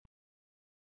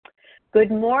Good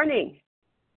morning,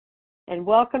 and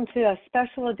welcome to a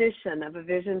special edition of A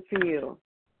Vision for You.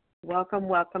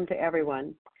 Welcome to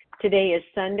everyone. Today is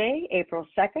Sunday, April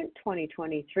 2nd,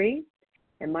 2023,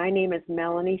 and my name is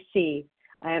Melanie C.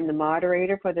 I am the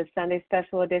moderator for the Sunday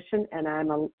special edition, and I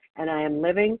am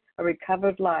living a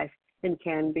recovered life in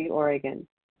Canby, Oregon.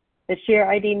 The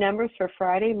share ID numbers for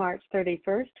Friday, March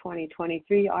 31st,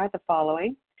 2023 are the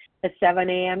following. The 7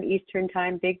 a.m. Eastern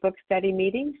Time Big Book Study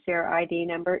Meeting, share ID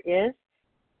number is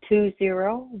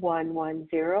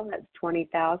 20110, that's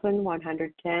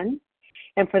 20,110.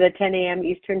 And for the 10 a.m.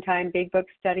 Eastern Time Big Book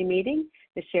Study Meeting,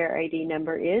 the share ID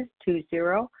number is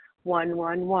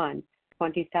 20111,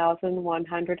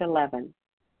 20,111.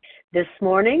 This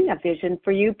morning, A Vision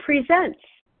for You presents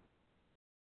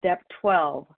Step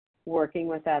 12, Working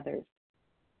with Others.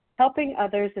 Helping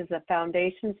others is a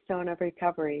foundation stone of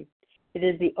recovery. It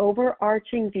is the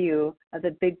overarching view of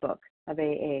the Big Book of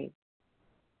AA.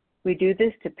 We do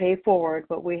this to pay forward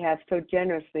what we have so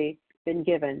generously been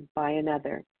given by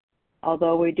another.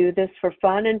 Although we do this for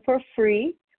fun and for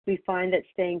free, we find that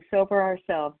staying sober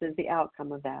ourselves is the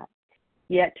outcome of that.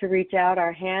 Yet to reach out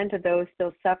our hand to those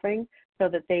still suffering so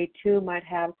that they too might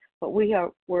have what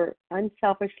were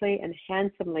unselfishly and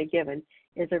handsomely given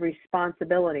is a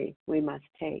responsibility we must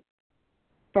take.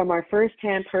 From our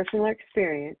first-hand personal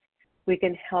experience, we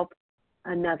can help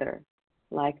another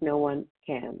like no one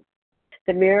can.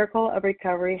 The miracle of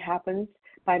recovery happens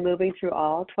by moving through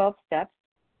all 12 steps.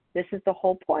 This is the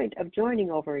whole point of joining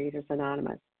Overeaters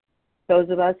Anonymous. Those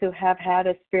of us who have had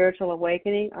a spiritual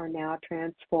awakening are now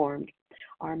transformed.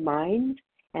 Our minds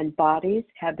and bodies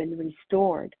have been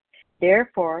restored.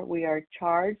 Therefore, we are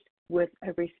charged with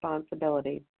a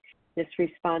responsibility. This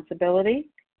responsibility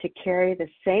to carry the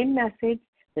same message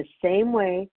the same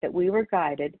way that we were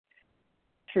guided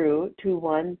through to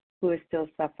one who is still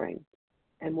suffering.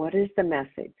 And what is the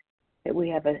message? That we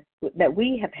have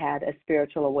had a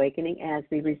spiritual awakening as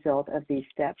the result of these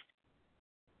steps.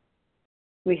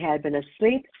 We had been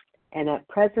asleep and at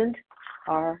present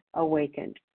are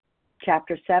awakened.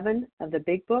 Chapter 7 of the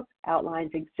Big Book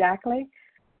outlines exactly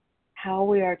how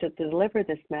we are to deliver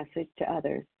this message to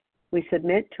others. We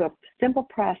submit to a simple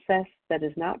process that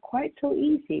is not quite so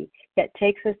easy, yet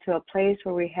takes us to a place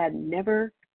where we had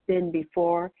never been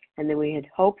before and that we had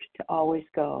hoped to always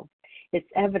go. Its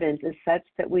evidence is such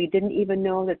that we didn't even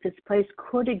know that this place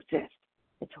could exist.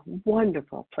 It's a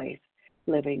wonderful place,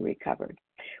 living recovered.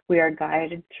 We are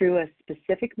guided through a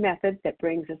specific method that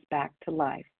brings us back to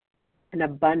life, an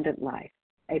abundant life,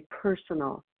 a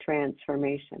personal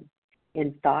transformation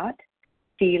in thought,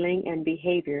 feeling, and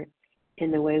behavior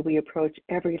in the way we approach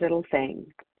every little thing.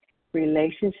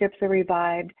 Relationships are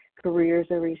revived, careers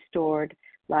are restored,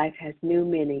 life has new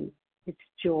meaning, it's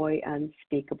joy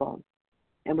unspeakable.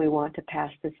 And we want to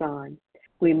pass this on.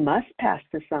 We must pass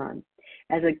this on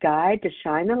as a guide to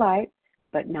shine the light,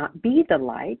 but not be the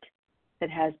light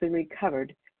that has been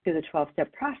recovered through the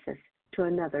 12-step process to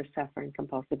another suffering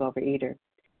compulsive overeater.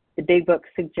 The Big Book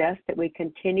suggests that we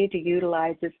continue to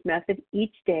utilize this method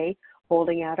each day,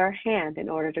 holding out our hand in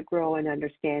order to grow in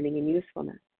understanding and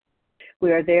usefulness.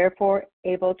 We are therefore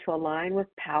able to align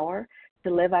with power to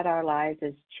live out our lives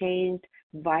as changed,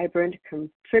 vibrant,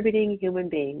 contributing human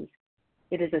beings.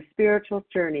 It is a spiritual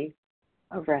journey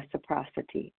of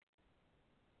reciprocity.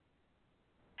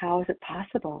 How is it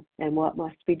possible, and what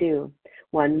must we do?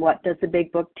 1, what does the Big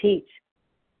Book teach?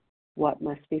 What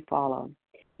must we follow?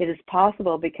 It is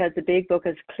possible because the Big Book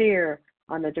is clear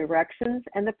on the directions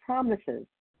and the promises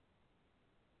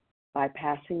by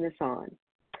passing this on.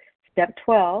 Step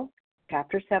 12,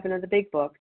 Chapter 7 of the Big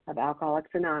Book of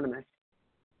Alcoholics Anonymous.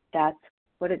 That's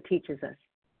what it teaches us.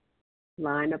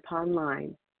 Line upon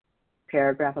line,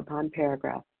 paragraph upon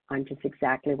paragraph, on just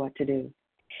exactly what to do.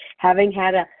 Having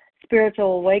had a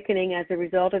spiritual awakening as a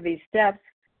result of these steps,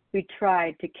 we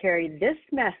tried to carry this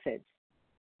message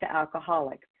to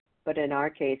alcoholics, but in our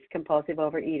case, compulsive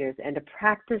overeaters, and to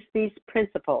practice these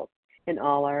principles in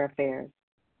all our affairs.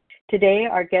 Today,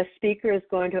 our guest speaker is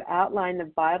going to outline the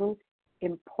vital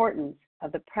importance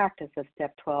of the practice of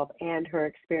Step 12 and her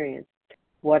experience,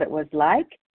 what it was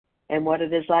like, and what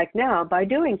it is like now by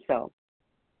doing so.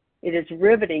 It's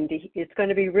going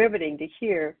to be riveting to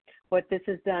hear what this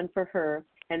has done for her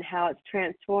and how its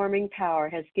transforming power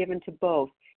has given to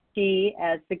both she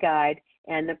as the guide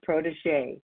and the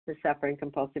protege, the suffering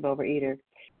compulsive overeater.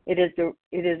 It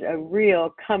is a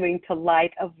real coming to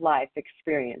light of life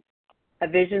experience. A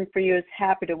Vision for You is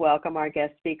happy to welcome our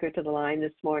guest speaker to the line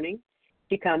this morning.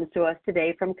 She comes to us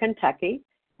today from Kentucky,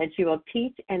 and she will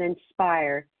teach and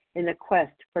inspire in the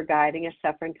quest for guiding a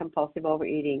suffering compulsive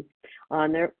overeater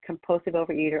on their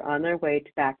way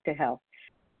back to health.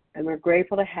 and we're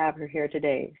grateful to have her here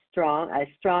today. A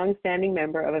strong standing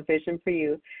member of A Vision for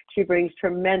You, she brings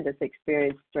tremendous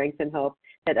experience, strength, and hope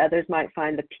that others might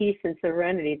find the peace and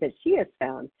serenity that she has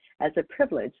found as a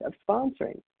privilege of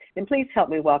sponsoring. And please help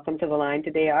me welcome to the line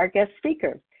today our guest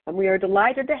speaker, and we are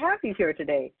delighted to have you here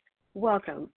today.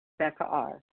 Welcome, Becca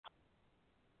R.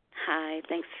 Hi,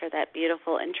 thanks for that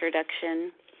beautiful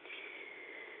introduction.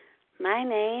 My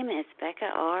name is Becca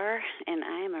R., and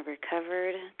I am a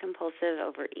recovered compulsive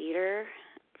overeater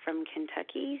from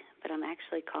Kentucky, but I'm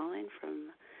actually calling from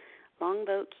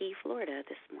Longboat Key, Florida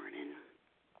this morning.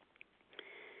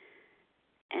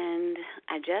 And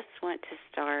I just want to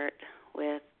start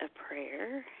with a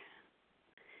prayer.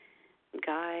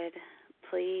 God,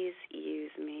 please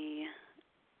use me.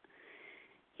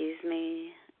 Use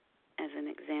me as an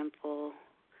example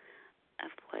of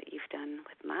what you've done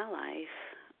with my life.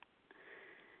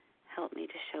 Help me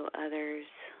to show others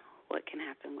what can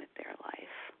happen with their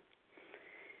life.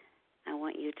 I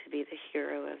want you to be the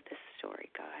hero of this story,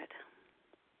 God.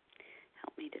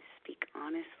 Help me to speak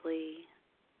honestly,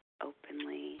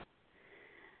 openly,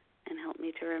 and help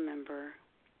me to remember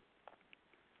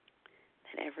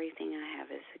that everything I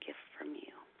have is a gift from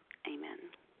you. Amen.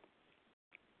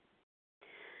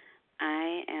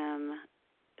 I am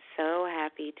so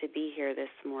happy to be here this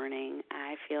morning.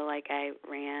 I feel like I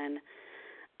ran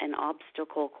an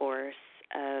obstacle course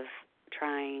of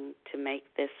trying to make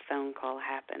this phone call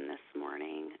happen this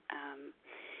morning.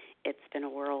 It's been a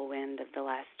whirlwind of the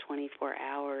last 24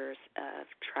 hours of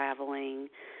traveling.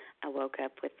 I woke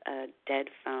up with a dead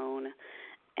phone,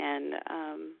 and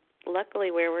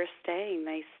luckily where we're staying,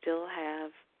 they still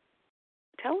have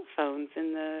telephones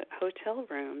in the hotel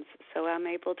rooms, so I'm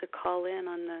able to call in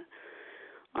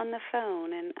on the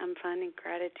phone, and I'm finding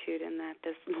gratitude in that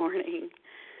this morning.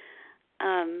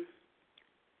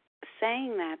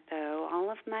 Saying that, though, all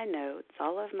of my notes,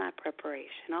 all of my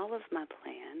preparation, all of my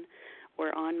plan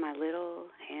were on my little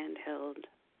handheld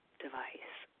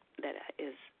device that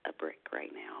is a brick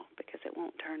right now because it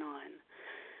won't turn on.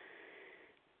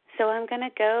 So I'm going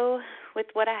to go with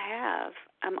what I have.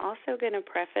 I'm also going to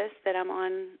preface that I'm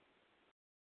on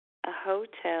a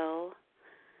hotel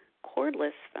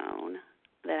cordless phone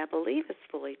that I believe is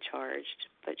fully charged,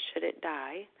 but should it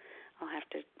die, I'll have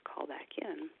to call back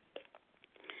in.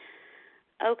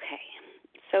 Okay,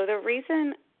 so the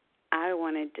reason I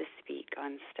wanted to speak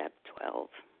on step 12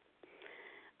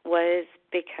 was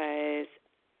because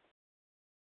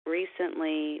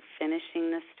recently finishing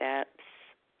the steps,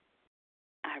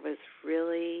 I was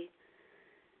really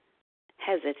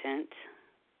hesitant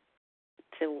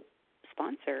to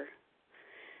sponsor.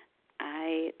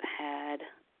 I had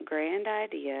grand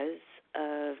ideas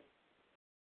of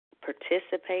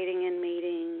participating in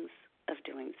meetings, of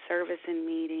doing service in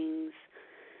meetings,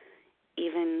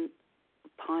 even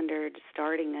pondered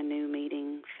starting a new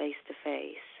meeting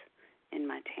face-to-face in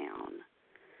my town.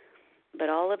 But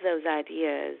all of those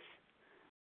ideas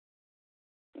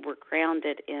were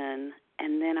grounded in,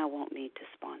 and then I won't need to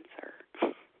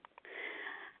sponsor.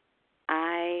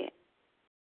 I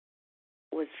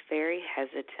was very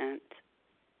hesitant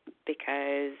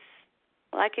because,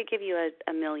 well, I could give you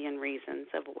a million reasons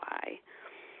of why.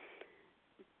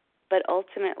 But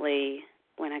ultimately,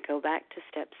 when I go back to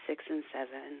steps 6 and 7,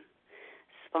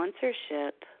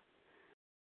 sponsorship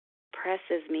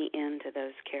presses me into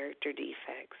those character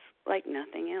defects like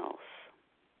nothing else.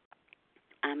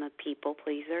 I'm a people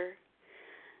pleaser.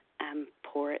 I'm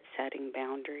poor at setting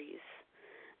boundaries.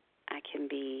 I can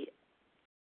be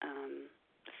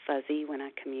fuzzy when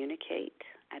I communicate.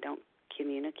 I don't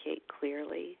communicate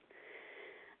clearly.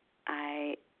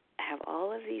 I have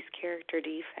all of these character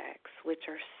defects, which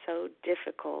are so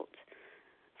difficult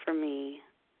for me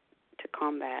to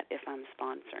combat if I'm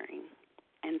sponsoring.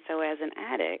 And so as an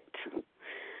addict,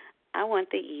 I want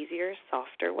the easier,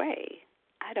 softer way.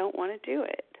 I don't want to do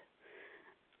it.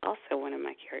 Also, one of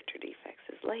my character defects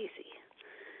is lazy.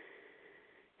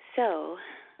 So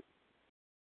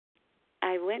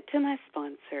I went to my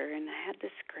sponsor and I had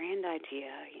this grand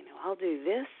idea, I'll do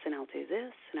this and I'll do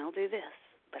this and I'll do this,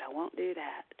 but I won't do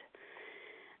that.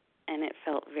 And it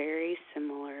felt very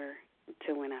similar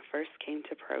to when I first came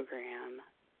to program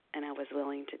and I was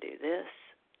willing to do this,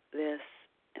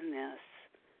 and this,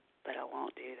 but I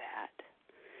won't do that.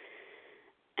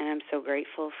 And I'm so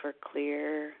grateful for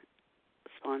clear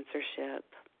sponsorship,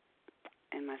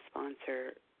 and my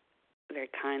sponsor very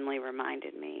kindly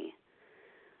reminded me,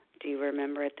 do you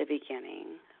remember at the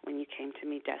beginning when you came to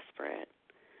me desperate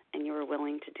and you were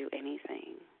willing to do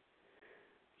anything?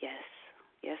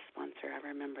 Yes, sponsor, I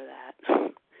remember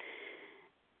that.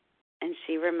 And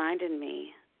she reminded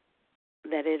me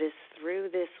that it is through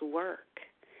this work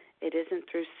It isn't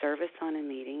through service on a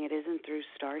meeting. It isn't through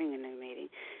starting a new meeting.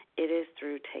 It is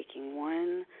through taking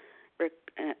it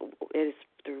is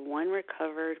through one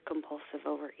recovered compulsive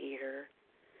overeater,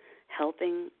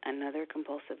 helping another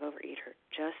compulsive overeater,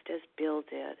 just as Bill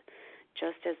did,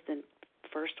 just as the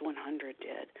first 100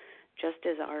 did, just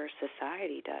as our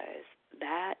society does.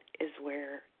 That is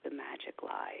where the magic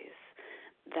lies.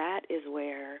 That is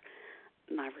where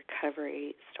my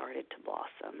recovery started to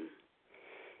blossom.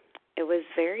 It was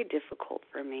very difficult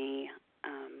for me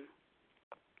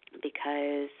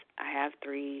because I have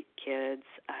 3 kids.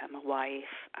 I'm a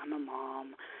wife. I'm a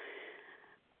mom.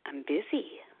 I'm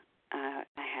busy. I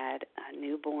had a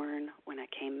newborn when I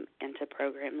came into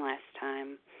program last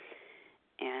time,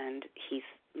 and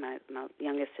my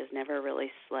youngest has never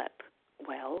really slept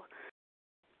well.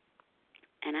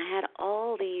 And I had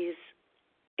all these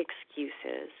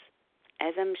excuses,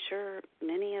 as I'm sure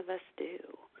many of us do.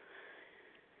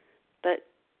 But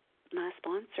my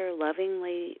sponsor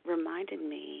lovingly reminded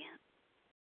me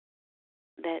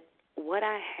that what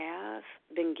I have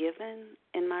been given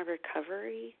in my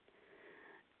recovery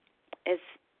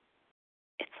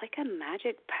it's like a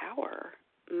magic power.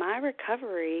 My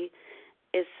recovery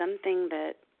is something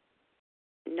that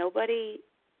nobody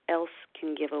else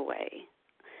can give away.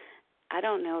 I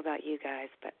don't know about you guys,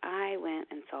 but I went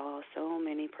and saw so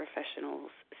many professionals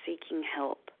seeking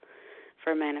help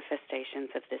for manifestations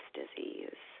of this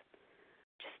disease.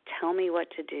 Just tell me what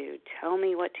to do. Tell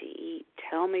me what to eat.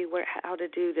 Tell me how to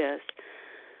do this.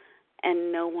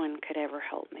 And no one could ever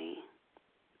help me.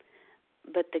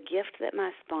 But the gift that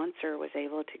my sponsor was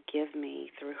able to give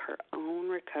me through her own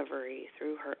recovery,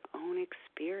 through her own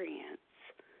experience,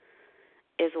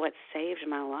 is what saved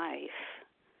my life.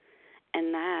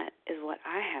 And that is what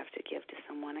I have to give to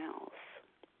someone else.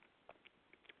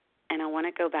 And I want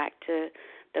to go back to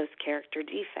those character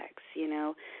defects. You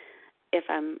know, if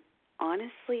I'm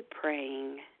honestly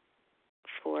praying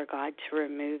for God to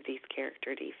remove these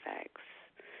character defects,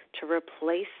 to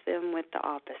replace them with the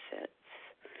opposites,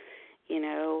 you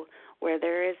know, where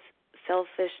there is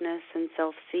selfishness and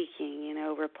self-seeking, you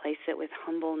know, replace it with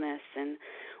humbleness, and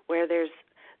where there's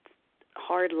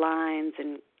hard lines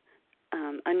and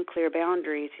unclear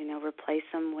boundaries, you know, replace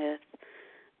them with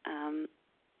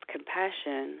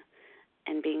compassion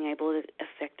and being able to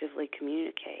effectively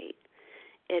communicate.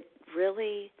 It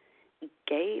really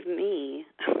gave me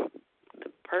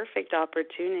the perfect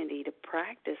opportunity to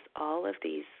practice all of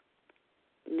these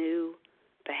new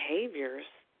behaviors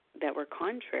that were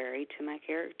contrary to my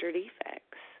character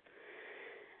defects.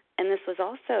 And this was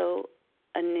also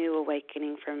a new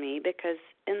awakening for me because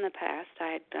in the past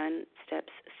I had done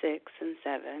steps 6 and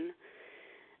 7,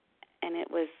 and it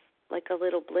was like a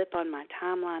little blip on my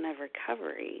timeline of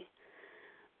recovery.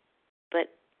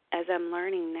 But as I'm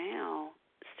learning now,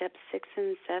 steps 6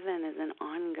 and 7 is an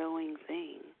ongoing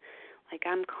thing. Like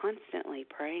I'm constantly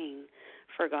praying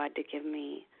for God to give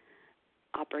me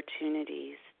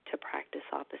opportunities to practice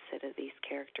opposite of these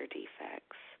character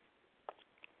defects.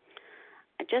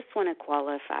 I just want to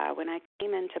qualify. When I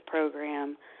came into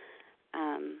program,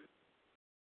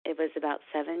 it was about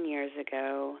 7 years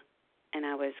ago, and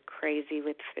I was crazy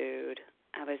with food.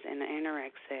 I was an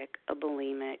anorexic, a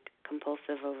bulimic,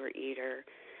 compulsive overeater,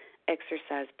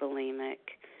 exercise bulimic,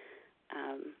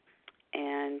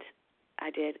 and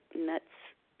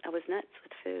I was nuts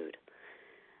with food.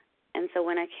 And so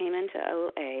when I came into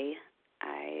OA,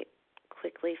 I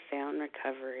quickly found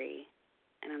recovery,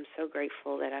 and I'm so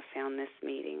grateful that I found this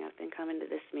meeting. I've been coming to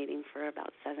this meeting for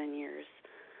about 7 years.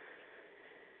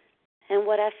 And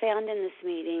what I found in this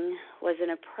meeting was an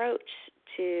approach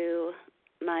to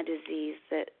my disease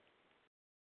that,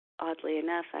 oddly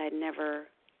enough, I had never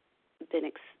been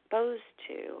exposed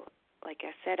to. Like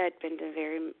I said, I'd been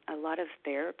to a lot of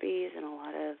therapies and a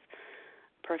lot of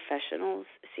professionals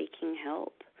seeking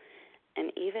help. And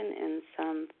even in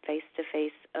some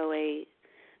face-to-face OA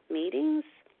meetings,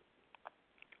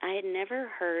 I had never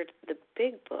heard the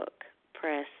big book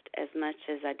pressed as much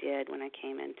as I did when I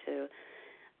came into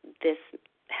this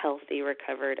healthy,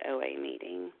 recovered OA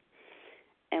meeting.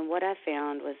 And what I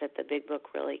found was that the big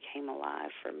book really came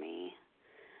alive for me.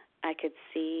 I could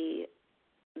see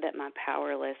that my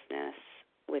powerlessness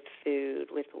with food,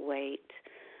 with weight,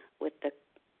 with the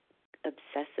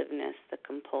obsessiveness, the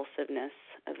compulsiveness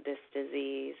of this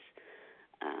disease,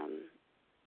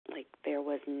 like there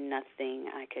was nothing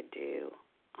I could do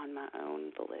on my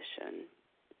own volition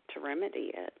to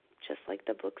remedy it, just like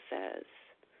the book says.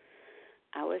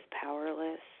 I was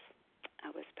powerless. I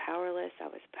was powerless. I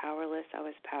was powerless. I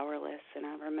was powerless. And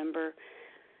I remember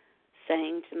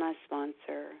saying to my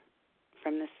sponsor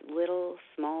from this little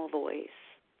small voice,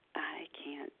 I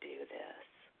can't do this.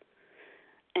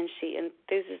 And she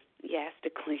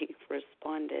enthusiastically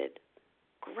responded,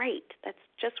 "Great, that's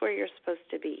just where you're supposed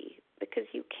to be, because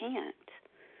you can't.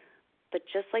 But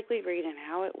just like we read in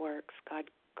How It Works,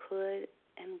 God could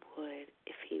and would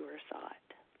if he were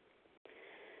sought."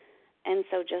 And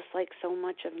so just like so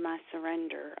much of my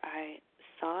surrender, I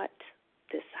sought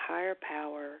this higher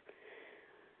power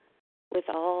with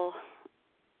all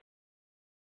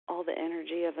the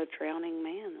energy of a drowning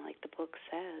man, like the book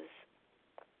says.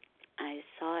 I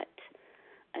sought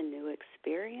a new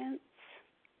experience,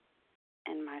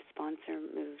 and my sponsor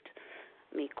moved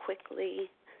me quickly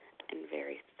and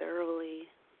very thoroughly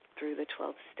through the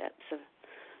 12 steps of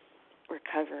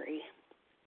recovery.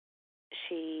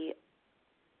 She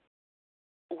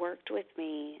worked with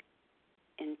me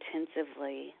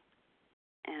intensively,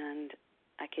 and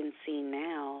I can see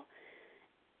now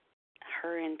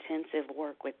her intensive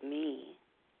work with me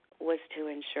was to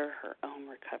ensure her own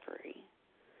recovery.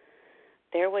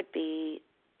 There would be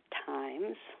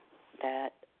times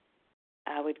that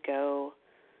I would go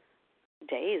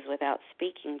days without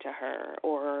speaking to her,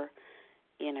 or,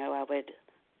 I would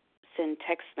send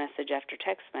text message after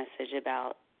text message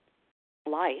about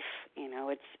life.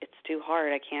 It's too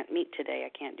hard. I can't meet today. I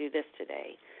can't do this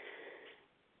today.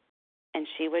 And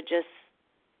she would just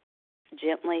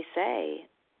gently say,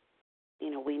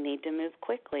 we need to move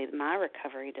quickly. My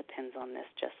recovery depends on this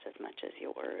just as much as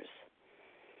yours.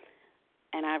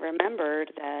 And I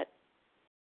remembered that,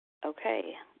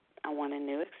 okay, I want a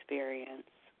new experience.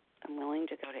 I'm willing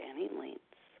to go to any lengths.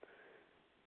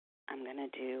 I'm going to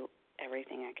do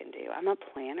everything I can do. I'm a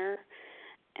planner,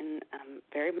 and I'm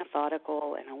very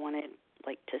methodical, and I wanted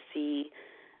to see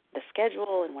the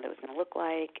schedule and what it was going to look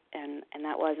like, and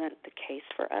that wasn't the case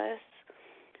for us.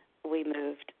 We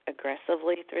moved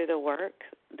aggressively through the work.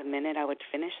 The minute I would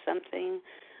finish something,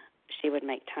 she would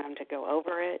make time to go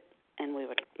over it, and we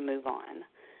would move on.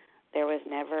 There was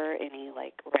never any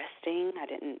resting. I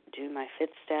didn't do my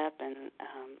fifth step and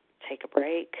take a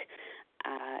break.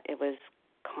 It was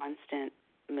constant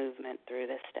movement through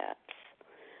the steps.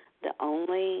 The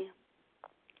only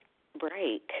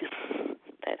break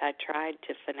that I tried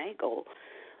to finagle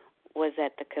was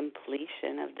at the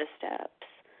completion of the steps.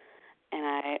 And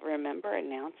I remember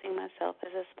announcing myself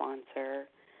as a sponsor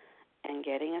and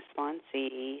getting a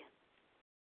sponsee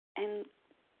and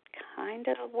kind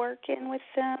of working with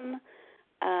them,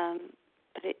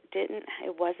 but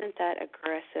it wasn't that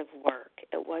aggressive work.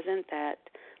 It wasn't that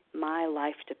my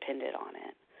life depended on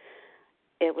it.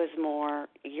 It was more,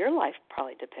 your life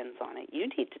probably depends on it. You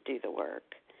need to do the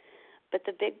work. But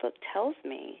the big book tells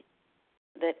me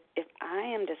that if I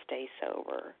am to stay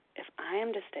sober, if I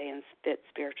am to stay in fit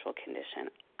spiritual condition,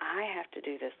 I have to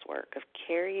do this work of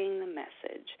carrying the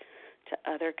message to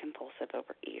other compulsive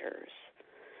overeaters.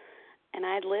 And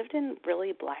I had lived in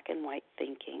really black and white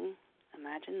thinking.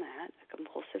 Imagine that, a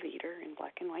compulsive eater in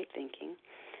black and white thinking.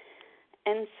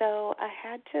 And so I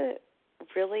had to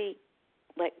really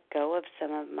let go of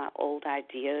some of my old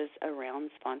ideas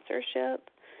around sponsorship.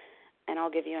 And I'll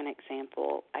give you an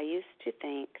example. I used to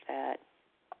think that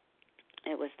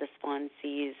it was the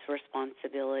sponsee's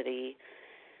responsibility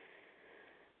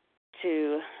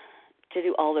to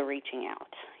do all the reaching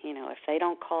out. If they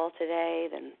don't call today,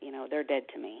 then, they're dead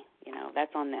to me.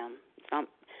 That's on them.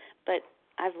 But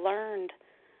I've learned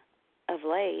of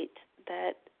late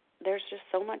that there's just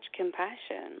so much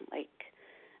compassion.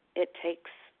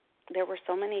 There were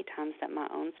so many times that my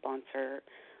own sponsor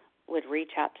would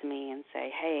reach out to me and say,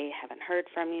 "Hey, haven't heard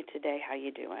from you today. How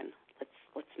you doing?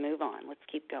 Let's move on. Let's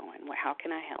keep going. How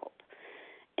can I help?"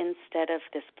 Instead of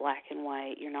this black and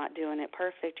white, you're not doing it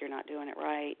perfect, you're not doing it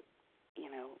right,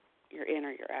 you're in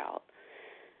or you're out.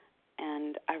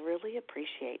 And I really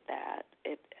appreciate that.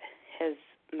 It has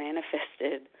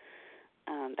manifested,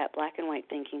 that black and white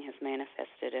thinking has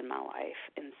manifested in my life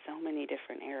in so many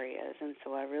different areas. And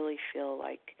so I really feel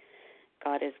like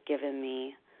God has given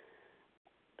me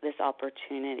this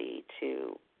opportunity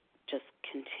to just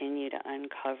continue to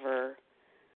uncover,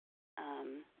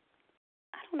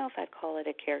 I don't know if I'd call it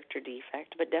a character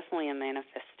defect, but definitely a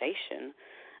manifestation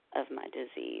of my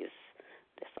disease,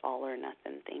 this all or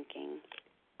nothing thinking.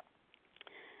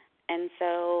 And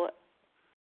so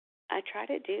I try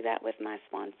to do that with my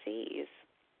sponsees.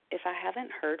 If I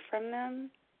haven't heard from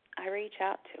them, I reach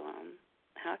out to them.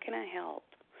 How can I help?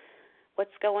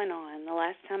 What's going on? The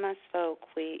last time I spoke,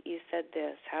 you said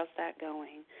this. How's that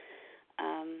going?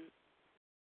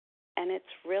 And it's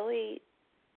really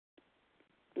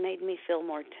made me feel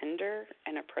more tender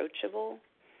and approachable.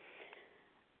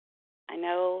 I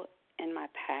know in my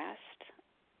past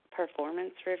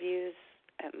performance reviews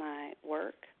at my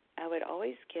work, I would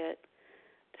always get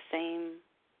the same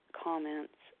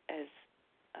comments as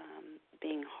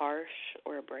being harsh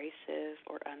or abrasive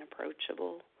or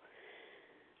unapproachable.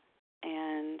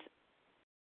 And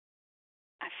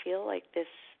I feel like this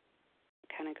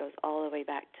kind of goes all the way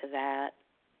back to that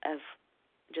of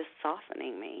just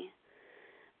softening me.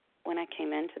 When I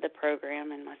came into the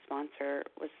program and my sponsor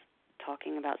was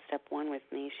talking about step 1 with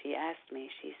me, she asked me,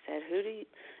 she said,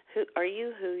 who are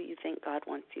you who you think God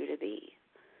wants you to be?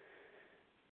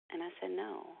 And I said,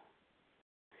 no.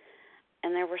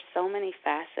 And there were so many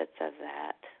facets of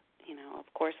that. You know,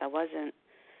 of course, I wasn't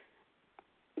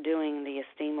doing the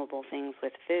esteemable things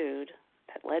with food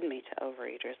that led me to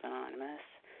Overeaters Anonymous.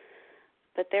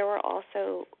 But there were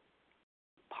also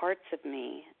parts of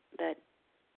me that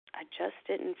I just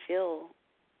didn't feel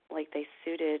like they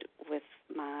suited with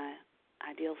my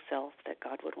ideal self that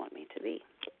God would want me to be.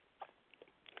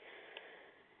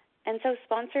 And so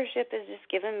sponsorship has just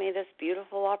given me this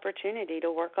beautiful opportunity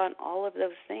to work on all of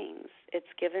those things. It's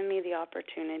given me the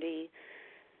opportunity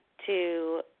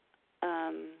to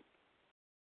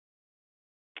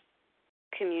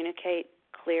communicate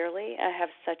clearly. I have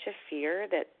such a fear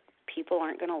that people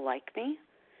aren't going to like me,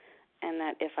 and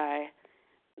that if I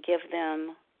give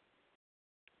them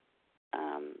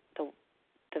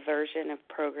the version of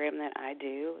program that I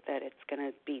do, that it's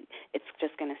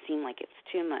just going to seem like it's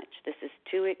too much. This is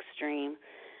too extreme.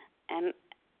 And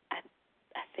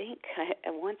I think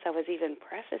once I was even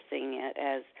prefacing it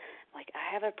as, like,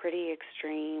 I have a pretty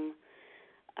extreme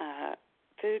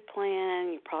food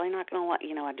plan. You're probably not going to want,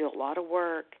 I do a lot of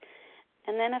work.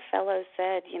 And then a fellow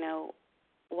said,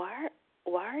 why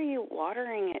are you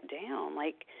watering it down?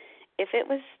 Like, if it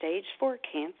was stage 4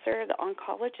 cancer, the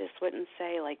oncologist wouldn't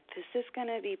say, like, this is going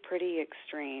to be pretty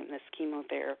extreme, this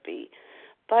chemotherapy,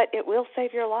 but it will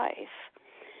save your life.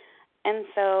 And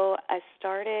so I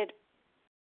started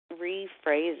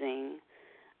rephrasing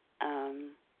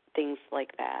things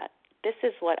like that. This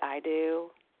is what I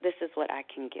do. This is what I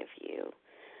can give you.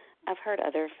 I've heard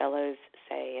other fellows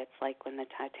say it's like when the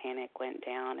Titanic went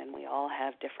down and we all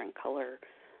have different color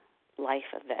life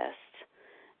vests.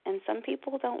 And some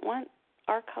people don't want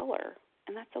our color,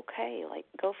 and that's okay. Like,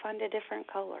 go find a different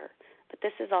color. But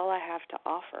this is all I have to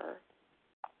offer.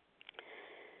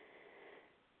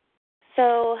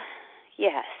 So,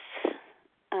 yes,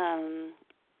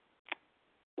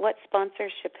 what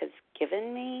sponsorship has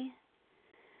given me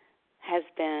has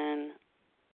been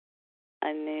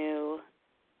a new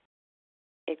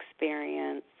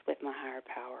experience with my higher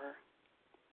power.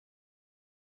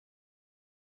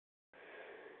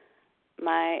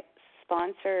 My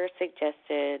sponsor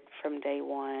suggested from day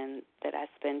 1 that I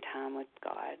spend time with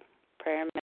God, prayer and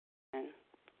meditation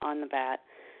on the bat,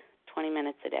 20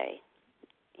 minutes a day.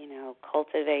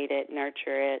 Cultivate it,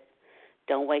 nurture it.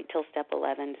 Don't wait till step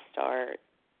 11 to start.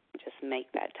 Just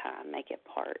make that time. Make it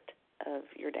part of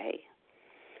your day.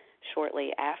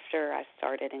 Shortly after, I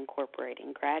started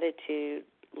incorporating gratitude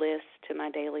lists to my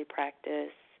daily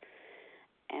practice,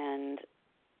 and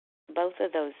both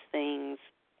of those things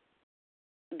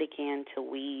began to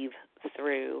weave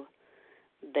through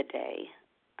the day.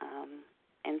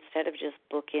 Instead of just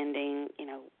bookending,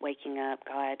 waking up,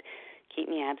 God, keep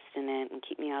me abstinent and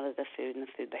keep me out of the food and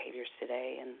the food behaviors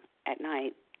today. And at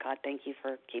night, God, thank you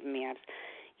for keeping me abstinent.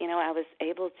 I was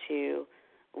able to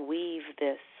weave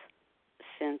this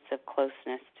sense of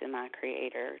closeness to my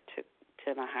Creator,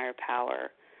 to my higher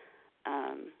power,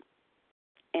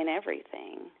 in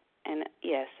everything. And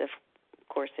yes, of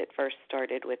course, it first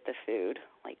started with the food.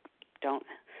 Like,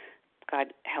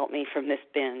 God, help me from this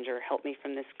binge, or help me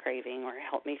from this craving, or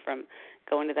help me from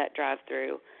going to that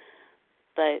drive-through.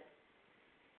 But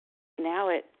now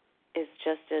it is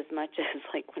just as much as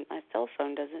like when my cell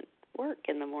phone doesn't work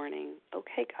in the morning.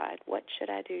 Okay, God, what should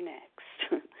I do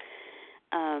next?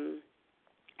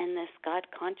 And this God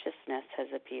consciousness has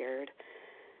appeared.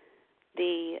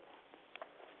 The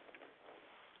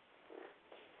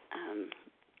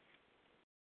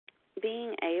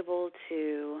being able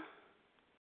to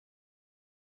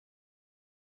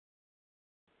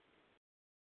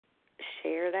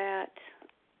share that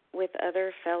with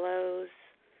other fellows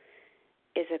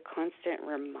is a constant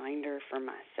reminder for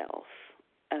myself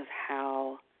of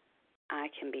how I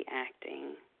can be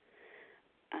acting.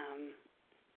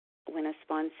 When a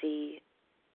sponsee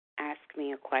asks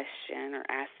me a question or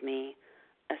asks me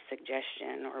a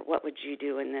suggestion, or what would you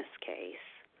do in this case,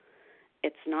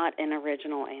 it's not an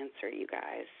original answer, you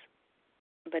guys,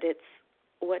 but it's,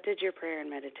 what did your prayer and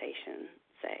meditation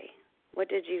say? What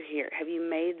did you hear? Have you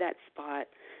made that spot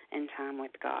and time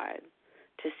with God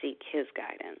to seek His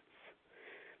guidance?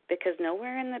 Because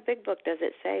nowhere in the big book does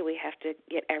it say we have to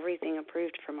get everything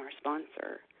approved from our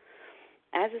sponsor.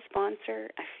 As a sponsor,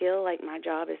 I feel like my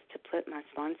job is to put my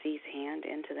sponsee's hand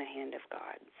into the hand of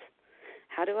God's.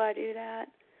 How do I do that?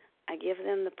 I give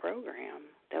them the program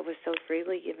that was so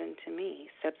freely given to me,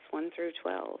 steps 1 through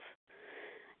 12.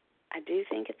 I do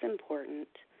think it's important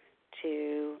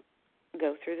to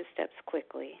go through the steps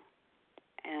quickly,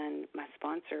 and my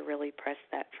sponsor really pressed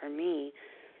that for me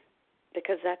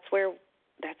because that's where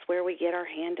we get our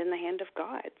hand in the hand of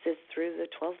God's, is through the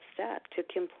 12th step, to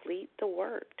complete the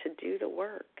work, to do the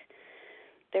work.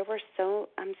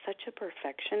 I'm such a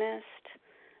perfectionist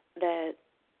that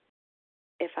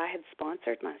if I had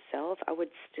sponsored myself, I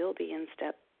would still be in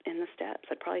the steps.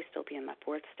 I'd probably still be in my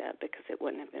 4th step because it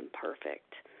wouldn't have been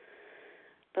perfect.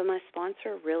 But my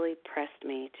sponsor really pressed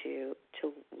me to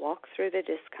walk through the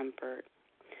discomfort,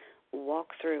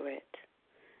 walk through it,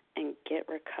 and get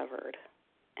recovered.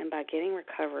 And by getting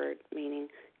recovered, meaning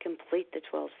complete the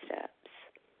 12 steps,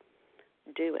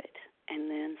 do it, and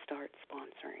then start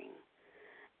sponsoring.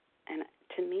 And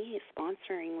to me,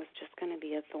 sponsoring was just going to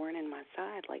be a thorn in my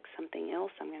side, like something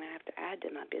else I'm going to have to add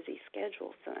to my busy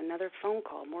schedule. So another phone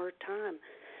call, more time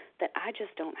that I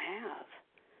just don't have.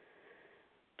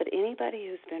 But anybody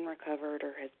who's been recovered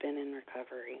or has been in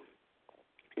recovery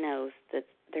knows that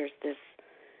there's this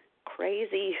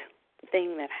crazy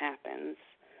thing that happens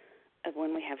of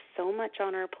when we have so much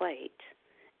on our plate,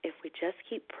 if we just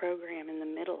keep program in the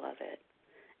middle of it,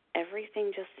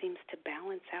 everything just seems to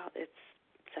balance out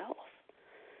itself.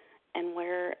 And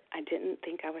where I didn't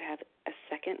think I would have a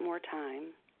second more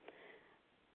time,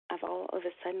 I've all of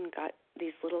a sudden got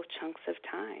these little chunks of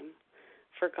time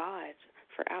for God,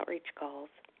 for outreach calls,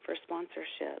 for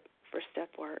sponsorship, for step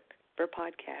work, for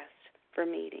podcasts, for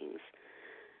meetings.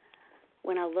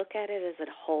 When I look at it as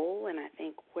a whole and I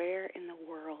think, where in the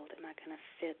world am I going to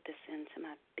fit this into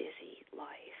my busy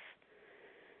life?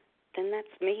 Then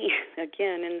that's me,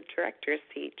 again, in the director's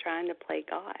seat, trying to play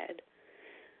God.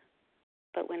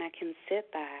 But when I can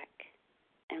sit back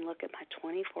and look at my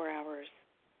 24 hours,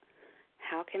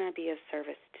 how can I be of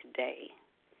service today?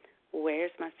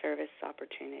 Where's my service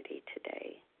opportunity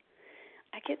today?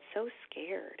 I get so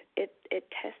scared. It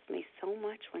tests me so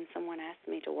much when someone asks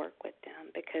me to work with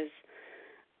them because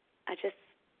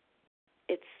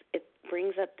it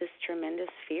brings up this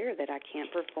tremendous fear that I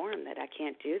can't perform, that I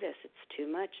can't do this. It's too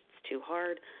much. It's too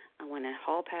hard. I want to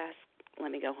hall pass.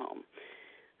 Let me go home.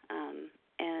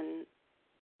 And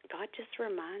God just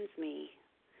reminds me,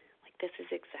 like, this is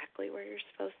exactly where you're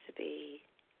supposed to be.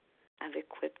 I've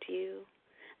equipped you.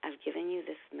 I've given you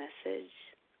this message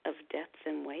of depth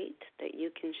and weight that you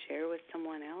can share with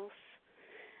someone else.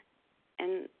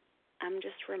 And I'm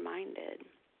just reminded.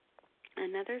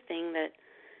 Another thing that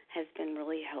has been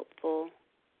really helpful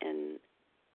in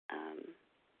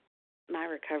my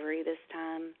recovery this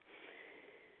time,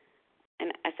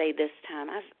 and I say this time,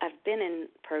 I've been in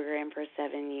program for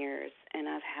 7 years, and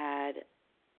I've had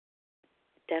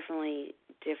definitely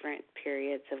different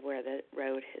periods of where the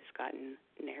road has gotten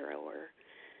narrower,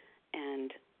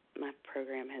 and my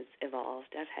program has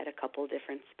evolved. I've had a couple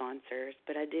different sponsors,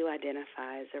 but I do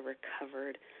identify as a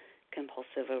recovered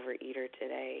compulsive overeater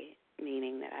today,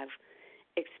 meaning that I've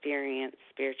experienced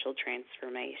spiritual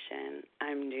transformation.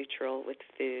 I'm neutral with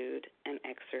food and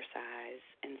exercise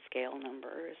and scale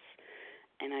numbers,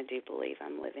 and I do believe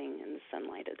I'm living in the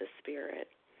sunlight of the Spirit.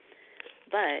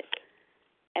 But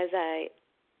as I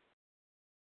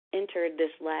entered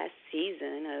this last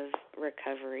season of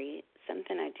recovery,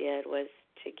 something I did was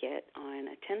to get on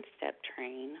a 10-step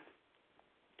train.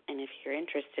 And if you're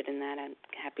interested in that, I'm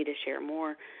happy to share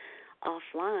more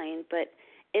offline. But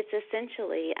it's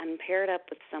essentially I'm paired up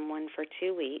with someone for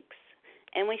 2 weeks,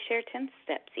 and we share 10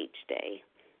 steps each day.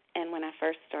 And when I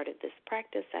first started this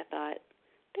practice, I thought,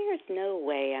 there's no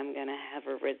way I'm going to have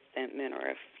a resentment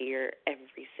or a fear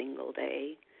every single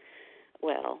day.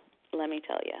 Well, let me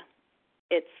tell you,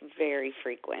 it's very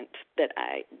frequent that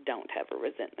I don't have a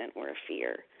resentment or a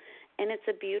fear. And it's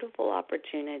a beautiful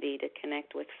opportunity to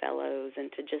connect with fellows and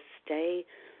to just stay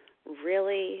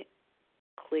really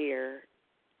clear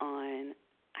on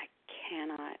I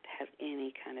cannot have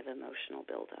any kind of emotional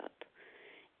buildup.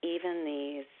 Even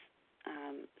these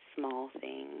small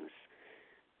things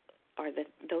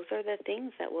those are the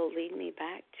things that will lead me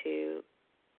back to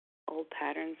old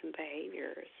patterns and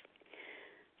behaviors.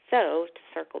 So to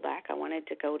circle back, I wanted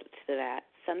to go to that.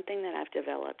 Something that I've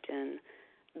developed in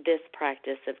this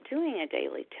practice of doing a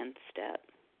daily 10th step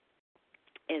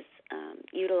is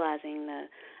utilizing the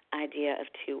idea of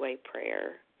two-way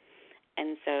prayer.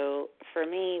 And so for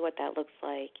me, what that looks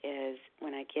like is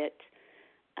when I get,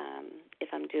 if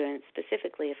I'm doing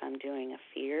a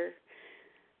fear,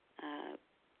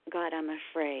 God, I'm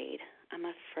afraid. I'm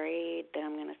afraid that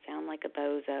I'm going to sound like a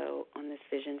bozo on this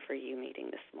Vision for You meeting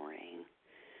this morning.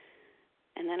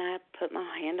 And then I put my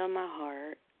hand on my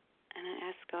heart and I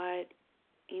asked God,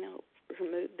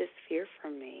 remove this fear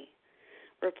from me.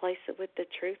 Replace it with the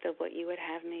truth of what you would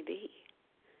have me be.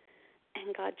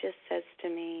 And God just says to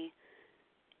me,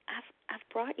 I've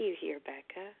brought you here,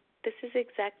 Becca. This is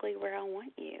exactly where I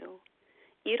want you.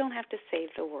 You don't have to save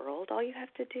the world. All you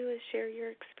have to do is share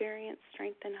your experience,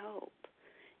 strength, and hope.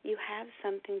 You have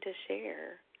something to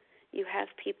share. You have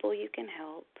people you can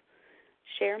help.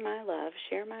 Share my love,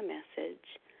 share my message.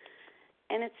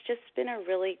 And it's just been a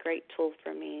really great tool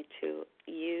for me to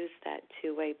use that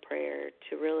two-way prayer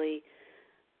to really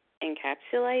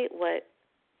encapsulate what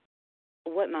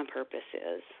my purpose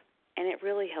is. And it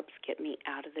really helps get me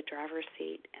out of the driver's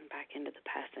seat and back into the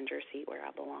passenger seat where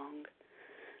I belong.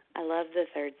 I love the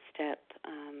third step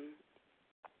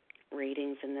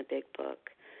readings in the big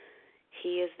book.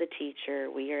 He is the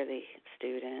teacher, we are the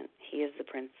student. He is the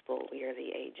principal, we are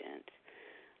the agent.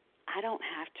 I don't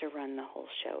have to run the whole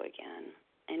show again.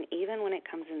 And even when it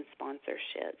comes in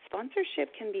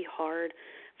sponsorship can be hard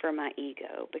for my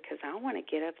ego because I want to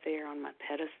get up there on my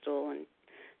pedestal and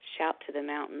shout to the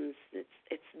mountains,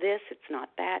 it's this, it's not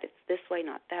that, it's this way,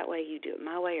 not that way, you do it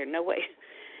my way or no way.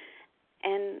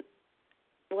 And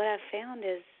what I've found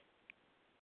is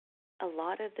a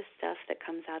lot of the stuff that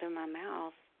comes out of my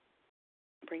mouth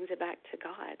brings it back to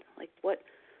God. Like what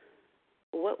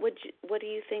do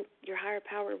you think your higher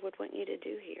power would want you to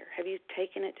do here? Have you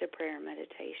taken it to prayer and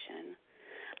meditation?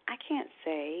 I can't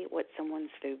say what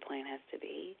someone's food plan has to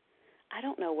be. I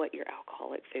don't know what your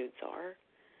alcoholic foods are.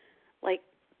 Like,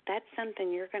 that's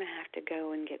something you're going to have to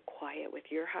go and get quiet with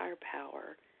your higher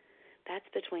power. That's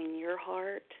between your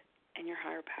heart and your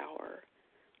higher power.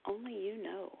 Only you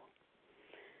know.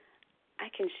 I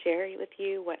can share with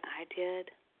you what I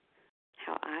did,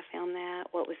 how I found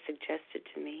that, what was suggested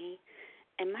to me.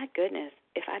 And my goodness,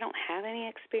 if I don't have any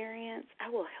experience, I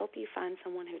will help you find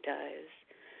someone who does.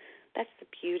 That's the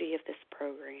beauty of this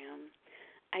program.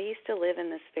 I used to live in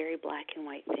this very black and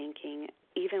white thinking,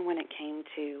 even when it came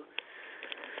to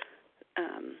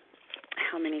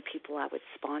how many people I would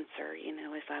sponsor.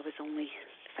 If I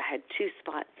had 2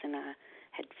 spots and I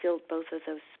had filled both of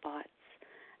those spots,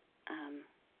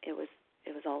 it was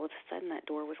all of a sudden that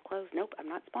door was closed. Nope, I'm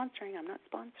not sponsoring.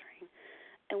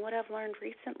 And what I've learned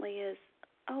recently is,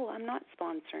 I'm not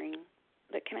sponsoring,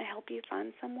 but can I help you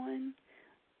find someone?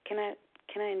 Can I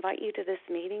invite you to this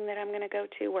meeting that I'm going to go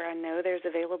to where I know there's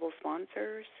available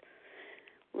sponsors?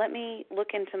 Let me look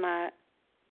into my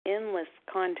endless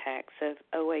contacts of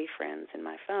OA friends in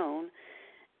my phone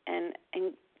and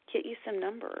get you some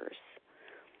numbers.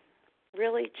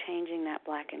 Really changing that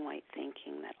black and white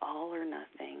thinking, that all or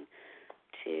nothing,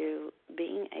 to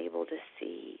being able to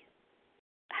see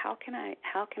how can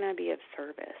I be of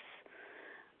service.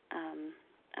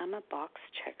 I'm a box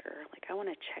checker. Like, I want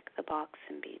to check the box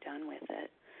and be done with it.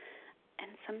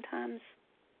 And sometimes,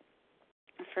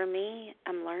 for me,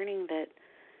 I'm learning that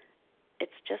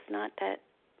it's just not that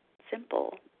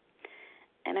simple.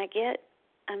 And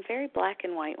I'm very black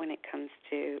and white when it comes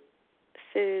to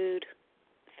food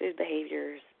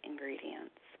behaviors,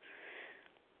 ingredients.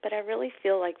 But I really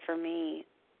feel like for me,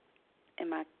 in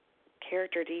my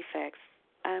character defects,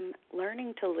 I'm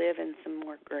learning to live in some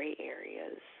more gray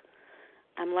areas.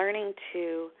 I'm learning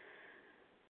to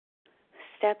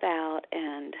step out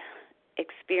and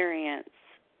experience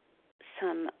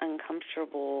some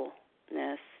uncomfortableness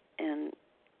and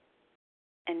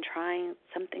trying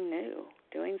something new,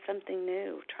 doing something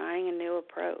new, trying a new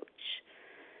approach.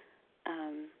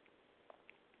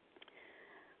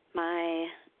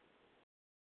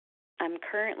 I'm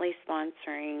currently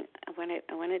sponsoring, I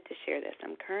wanted to share this.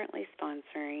 I'm currently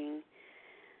sponsoring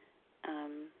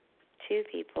 2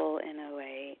 people in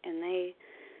OA, and they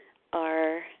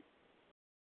are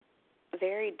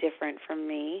very different from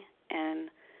me. And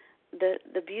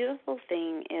the beautiful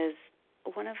thing is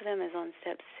one of them is on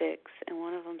step 6 and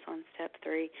one of them's on step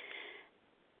 3.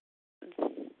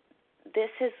 This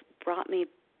has brought me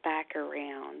back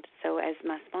around. So as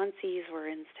my sponsees were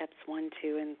in steps 1,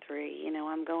 2, and 3,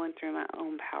 I'm going through my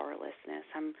own powerlessness.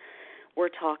 We're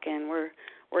talking,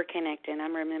 we're connecting.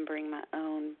 I'm remembering my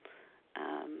own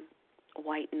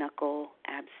white knuckle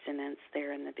abstinence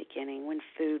there in the beginning when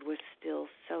food was still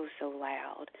so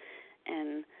loud,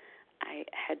 and I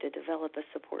had to develop a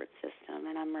support system.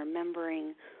 And I'm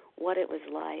remembering what it was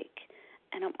like,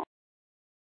 and I'm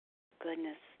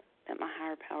goodness that my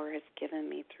higher power has given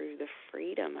me through the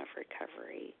freedom of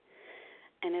recovery.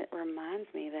 And it reminds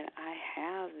me that I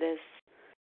have this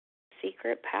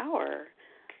secret power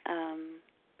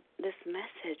this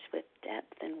message with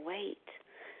depth and weight,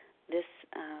 this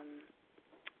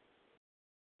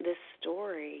this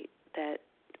story that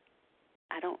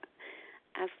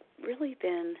I've really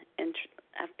been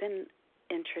I've been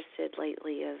interested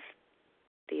lately of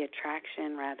the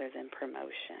attraction rather than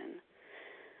promotion.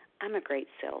 I'm a great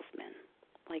salesman.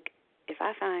 Like, if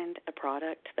I find a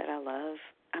product that I love,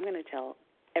 I'm going to tell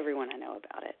everyone I know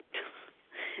about it.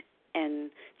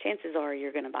 And chances are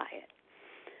you're going to buy it.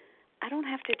 I don't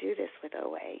have to do this with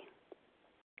OA.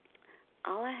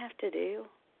 All I have to do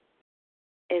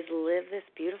is live this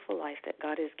beautiful life that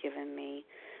God has given me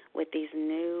with these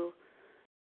new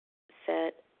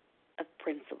set of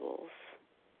principles: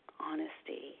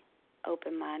 honesty,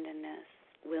 open-mindedness,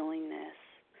 willingness.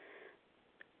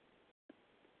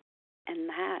 And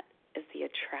that is the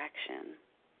attraction.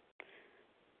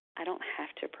 I don't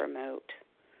have to promote.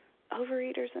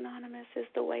 Overeaters Anonymous is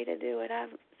the way to do it.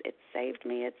 It saved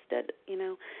me.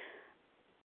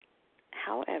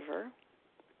 However,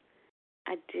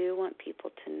 I do want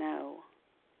people to know,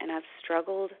 and I've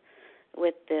struggled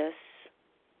with this,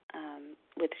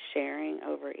 with sharing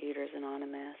Overeaters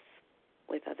Anonymous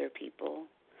with other people.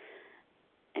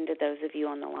 And to those of you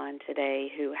on the line today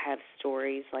who have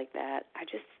stories like that, I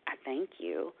thank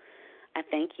you. I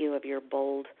thank you of your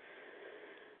bold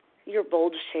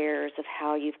shares of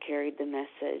how you've carried the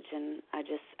message, and I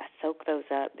soak those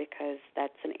up because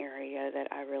that's an area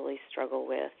that I really struggle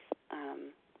with,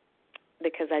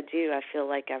 because I feel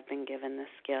like I've been given this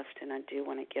gift and I do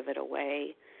want to give it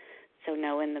away. So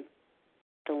knowing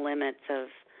the limits of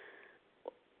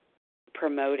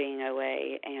promoting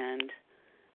OA and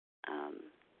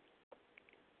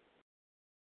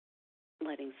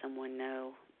letting someone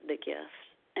know the gift.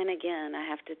 And again, I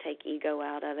have to take ego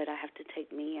out of it. I have to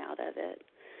take me out of it.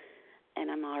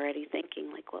 And I'm already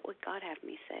thinking, like, what would God have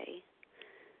me say?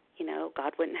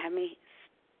 God wouldn't have me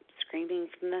screaming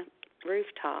from the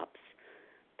rooftops,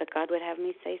 but God would have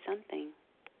me say something.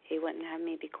 He wouldn't have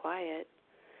me be quiet.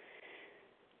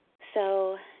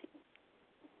 So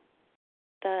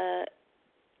the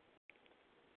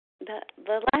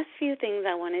last few things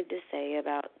I wanted to say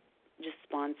about just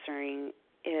sponsoring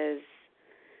is,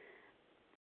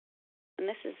 and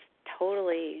this is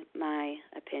totally my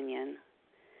opinion,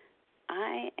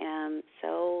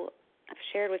 I've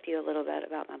shared with you a little bit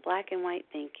about my black and white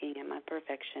thinking and my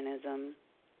perfectionism.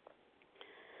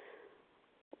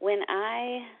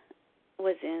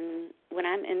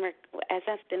 As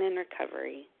I've been in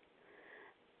recovery,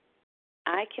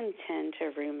 I can tend to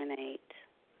ruminate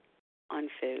on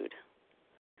food.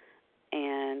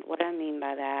 And what I mean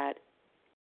by that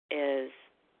is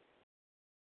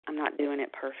I'm not doing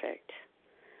it perfect.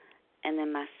 And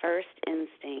then my first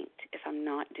instinct, if I'm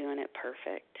not doing it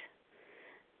perfect,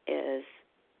 is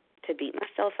to beat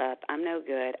myself up. I'm no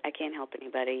good. I can't help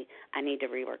anybody. I need to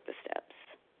rework the steps.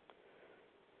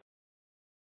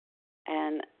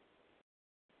 And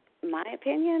my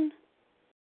opinion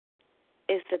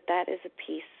is that is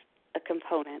a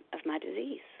component of my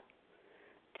disease.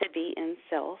 To be in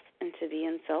self and to be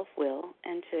in self-will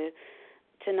and to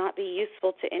not be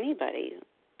useful to anybody.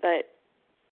 But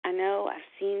I know I've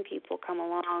seen people come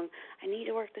along, I need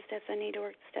to work the steps, I need to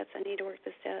work the steps, I need to work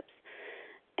the steps.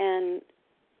 And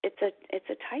it's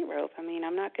a tightrope. I mean,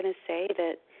 I'm not going to say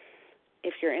that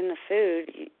if you're in the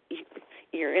food,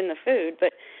 you're in the food,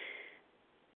 but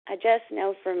I just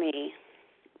know for me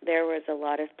there was a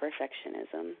lot of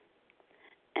perfectionism,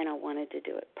 and I wanted to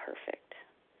do it perfect.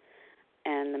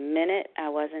 And the minute I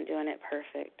wasn't doing it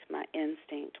perfect, my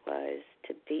instinct was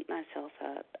to beat myself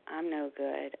up. I'm no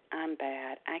good. I'm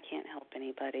bad. I can't help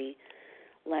anybody.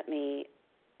 Let me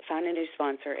find a new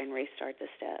sponsor and restart the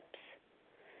steps.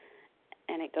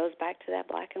 And it goes back to that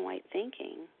black and white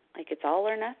thinking. Like, it's all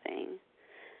or nothing.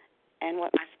 And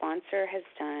what my sponsor has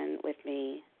done with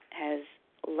me has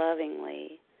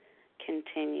lovingly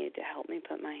continued to help me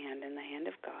put my hand in the hand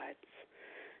of God's,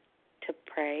 to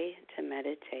pray, to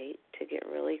meditate, to get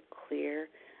really clear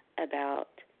about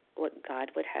what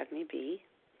God would have me be.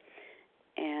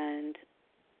 And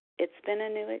it's been a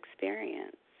new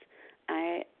experience.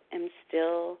 I am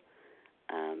still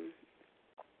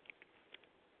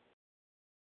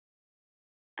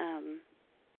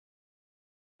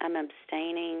I'm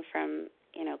abstaining from,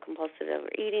 compulsive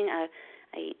overeating. I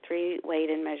eat 3 weighed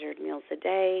and measured meals a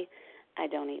day. I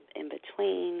don't eat in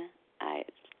between. I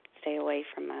stay away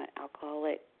from my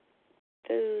alcoholic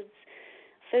foods.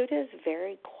 Food is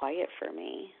very quiet for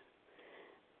me.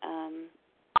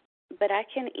 But I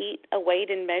can eat a weighed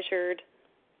and measured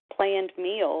planned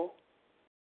meal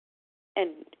and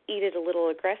eat it a little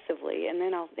aggressively, and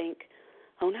then I'll think,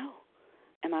 oh no,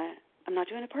 I'm not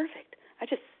doing it perfect.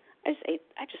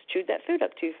 I just chewed that food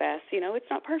up too fast. It's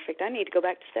not perfect. I need to go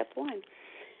back to step one.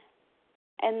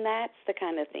 And that's the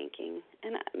kind of thinking,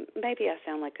 and maybe I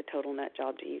sound like a total nut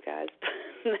job to you guys,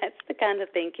 but that's the kind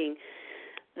of thinking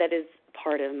that is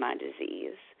part of my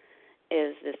disease,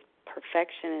 is this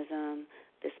perfectionism,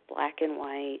 this black and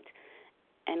white.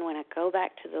 And when I go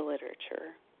back to the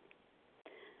literature,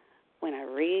 when I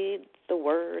read the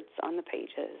words on the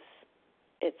pages,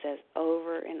 it says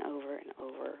over and over and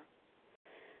over,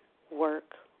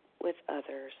 work with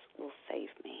others will save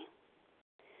me.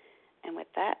 And with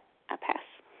that, I pass.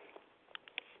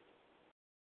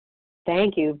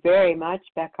 Thank you very much,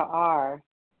 Becca R.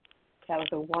 That was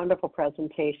a wonderful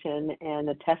presentation and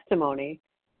a testimony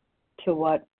to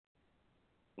what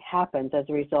happens as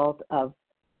a result of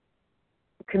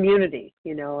community,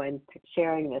 and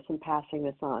sharing this and passing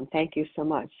this on. Thank you so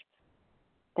much.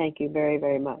 Thank you very,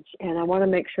 very much. And I want to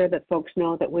make sure that folks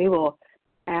know that we will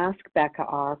ask Becca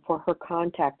R. for her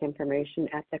contact information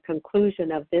at the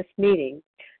conclusion of this meeting.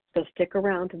 So stick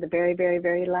around to the very, very,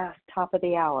 very last top of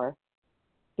the hour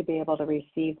to be able to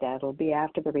receive that. It'll be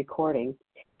after the recording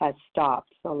has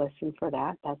stopped, so listen for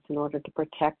that. That's in order to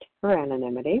protect her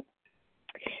anonymity.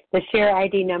 The share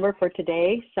ID number for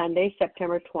today, Sunday,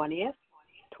 September 20th,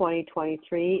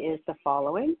 2023, is the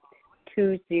following: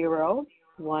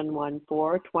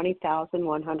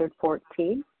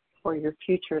 20114-20114 for your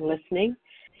future listening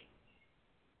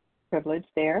privilege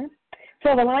there.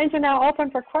 So the lines are now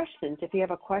open for questions. If you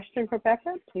have a question for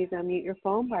Becca, please unmute your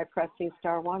phone by pressing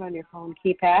 *1 on your phone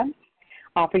keypad.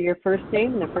 Offer your first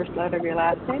name and the first letter of your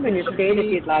last name and your state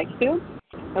if you'd like to.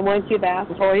 And once you've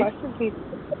asked your question, please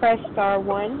press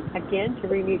 *1 again to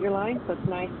remute your line so it's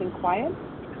nice and quiet.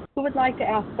 Who would like to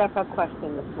ask Becca a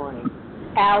question this morning?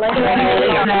 Alice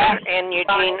in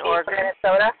Eugene, Oregon,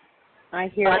 Minnesota. I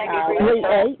hear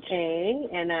Alice A,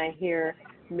 and I hear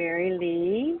Mary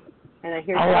Lee, and I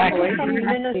hear someone from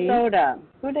Minnesota.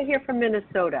 Who did I hear from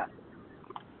Minnesota?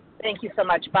 Thank you so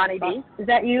much, Bonnie B. Is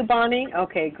that you, Bonnie?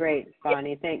 Okay, great,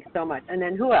 Bonnie. Thanks so much. And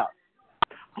then who else?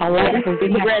 I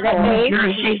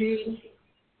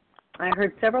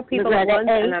heard several people at once,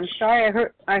 and I'm sorry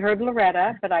I heard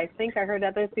Loretta, but I think I heard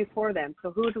others before them. So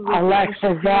who do we?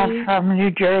 Alexa Zeth from New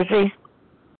Jersey.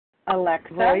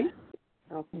 Alexa. Roy.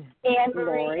 Okay. Anne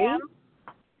Marie M.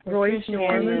 Royce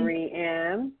Anne Marie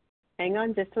M. Hang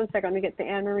on just 1 second. Let me get the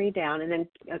Anne Marie down, and then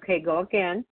go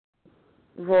again.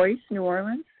 Royce, New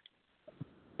Orleans.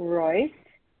 Royce.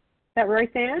 Is that Royce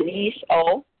Ann? Denise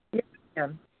O. Yeah.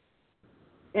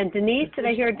 And Denise, did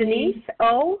I hear Denise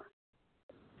O?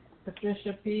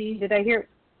 Patricia P. Did I hear?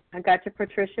 I got you,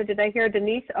 Patricia. Did I hear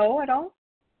Denise O at all?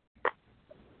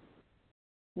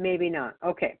 Maybe not.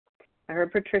 Okay. I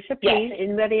heard Patricia P. Yes.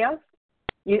 Anybody else?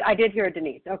 I did hear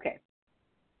Denise. Okay.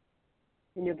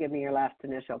 And you'll give me your last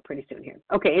initial pretty soon here.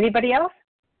 Okay. Anybody else?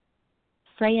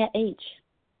 Freya H.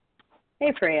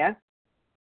 Hey, Freya.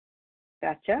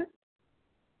 Gotcha.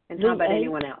 And Lee how about A.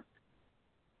 anyone else?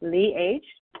 Lee H.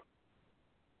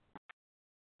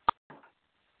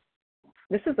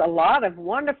 This is a lot of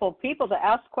wonderful people to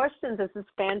ask questions. This is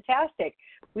fantastic.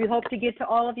 We hope to get to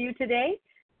all of you today.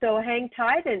 So hang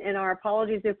tight, and our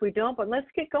apologies if we don't, but let's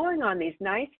get going on these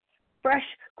nice, fresh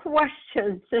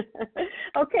questions.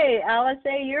 Okay, Alice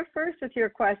A., you're first with your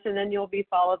question, then you'll be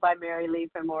followed by Mary Lee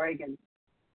from Oregon.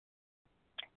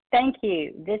 Thank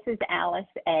you. This is Alice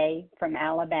A. from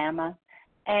Alabama.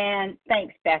 And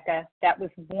thanks, Becca. That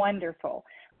was wonderful.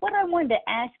 What I wanted to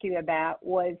ask you about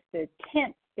was the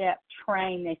 10th-step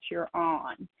train that you're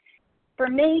on. For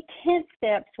me, 10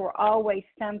 steps were always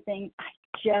something I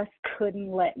just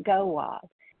couldn't let go of.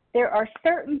 There are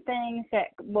certain things that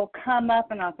will come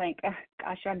up and I'll think, oh,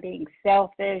 gosh, I'm being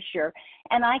selfish,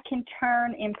 and I can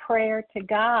turn in prayer to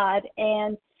God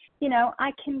and,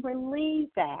 I can relieve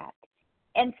that.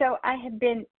 And so I have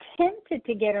been tempted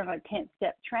to get on a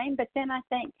 10-step train, but then I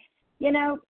think,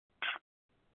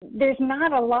 there's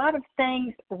not a lot of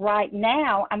things right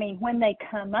now. I mean, when they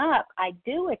come up, I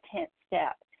do a 10th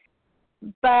step.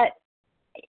 But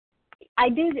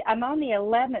I'm on the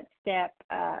 11th step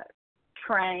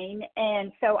train,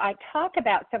 and so I talk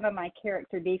about some of my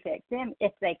character defects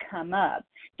if they come up.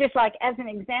 Just like as an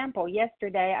example,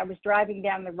 yesterday I was driving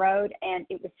down the road and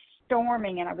it was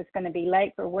storming and I was going to be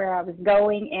late for where I was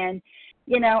going, and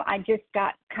I just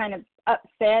got kind of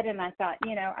upset and I thought,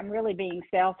 I'm really being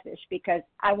selfish because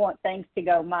I want things to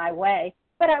go my way.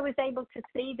 But I was able to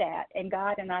see that, and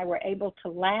God and I were able to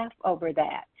laugh over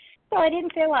that. So I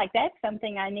didn't feel like that's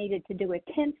something I needed to do a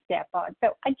 10th step on.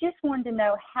 So I just wanted to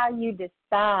know how you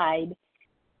decide,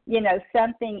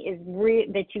 something is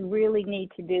that you really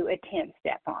need to do a 10th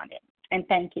step on it. And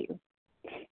thank you.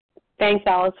 Thanks,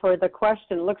 Alice, for the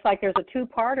question. Looks like there's a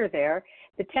two-parter there.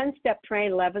 The 10-step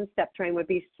train, 11-step train would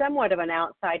be somewhat of an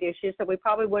outside issue, so we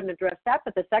probably wouldn't address that.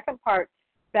 But the second part,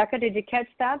 Becca, did you catch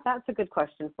that? That's a good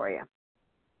question for you.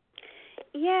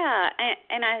 Yeah,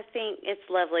 and I think it's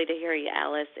lovely to hear you,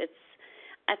 Alice.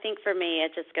 I think for me,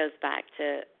 it just goes back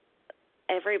to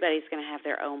everybody's going to have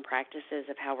their own practices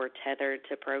of how we're tethered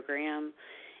to program,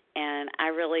 and I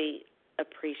really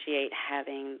appreciate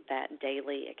having that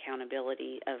daily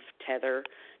accountability of tether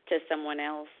to someone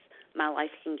else. My life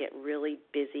can get really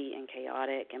busy and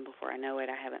chaotic, and before I know it,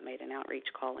 I haven't made an outreach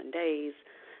call in days.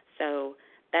 So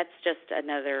that's just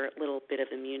another little bit of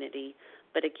immunity.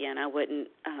 But again, I wouldn't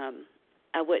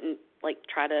like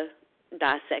try to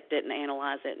dissect it and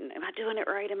analyze it. And am I doing it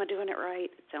right? Am I doing it right?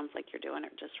 It sounds like you're doing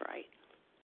it just right.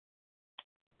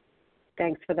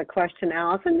 Thanks for the question,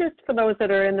 Alice. And just for those that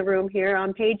are in the room here,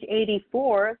 on page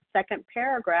 84, second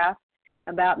paragraph,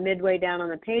 about midway down on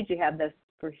the page, you have the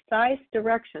precise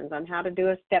directions on how to do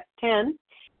a step 10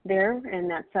 there, and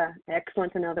that's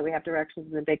excellent to know that we have directions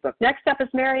in the big book. Next up is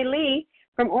Mary Lee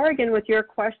from Oregon with your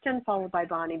question, followed by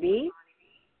Bonnie B.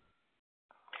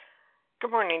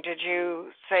 Good morning. Did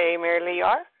you say Mary Lee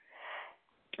R?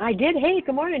 I did. Hey,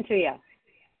 good morning to you.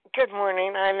 Good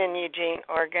morning. I'm in Eugene,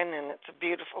 Oregon, and it's a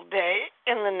beautiful day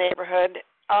in the neighborhood.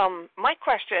 My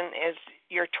question is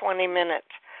your 20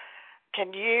 minutes.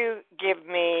 Can you give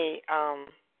me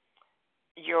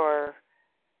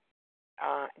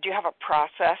do you have a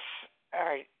process,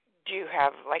 or do you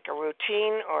have like a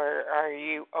routine, or are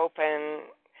you open?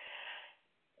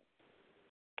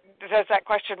 Does that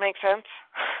question make sense?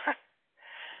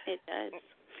 It does.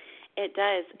 It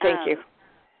does. Thank you.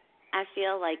 I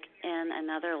feel like in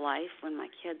another life, when my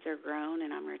kids are grown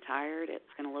and I'm retired, it's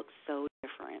going to look so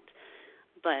different.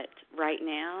 But right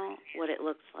now, what it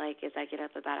looks like is I get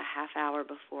up about a half hour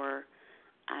before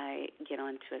I get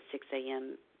onto a 6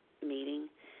 a.m. meeting.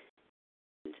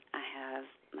 And I have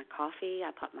my coffee,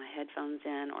 I pop my headphones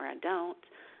in, or I don't,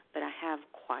 but I have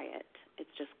quiet.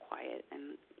 It's just quiet.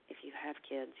 And if you have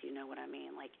kids, you know what I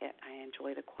mean. Like, I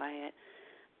enjoy the quiet.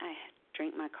 I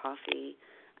drink my coffee.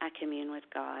 I commune with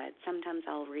God. Sometimes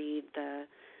I'll read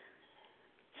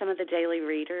some of the daily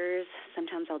readers.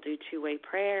 Sometimes I'll do two-way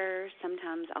prayer.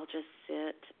 Sometimes I'll just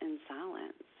sit in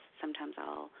silence. Sometimes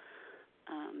I'll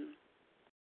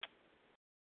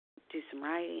do some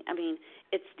writing. I mean,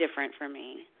 it's different for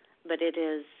me, but it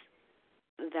is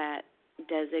that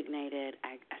designated.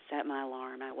 I set my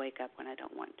alarm. I wake up when I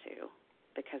don't want to,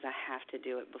 because I have to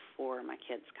do it before my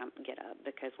kids get up,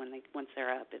 because once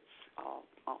they're up, it's all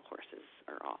horses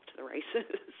are off to the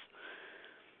races.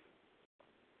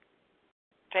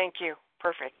 Thank you.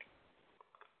 Perfect.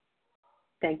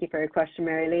 Thank you for your question,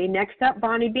 Mary Lee. Next up,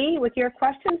 Bonnie B. with your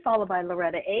question, followed by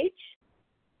Loretta H.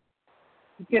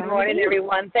 Good morning,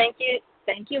 everyone. Thank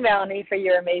you, Melanie, for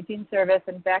your amazing service.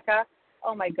 And Becca,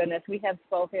 oh my goodness, we have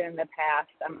spoken in the past.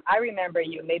 I remember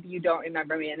you. Maybe you don't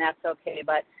remember me, and that's okay,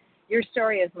 but your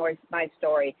story is more my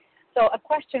story. So a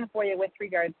question for you with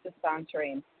regards to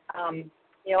sponsoring.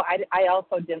 I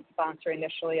also didn't sponsor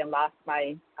initially and lost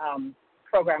my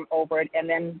program over it, and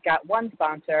then got one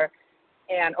sponsee,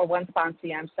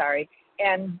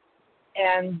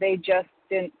 and they just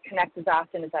didn't connect as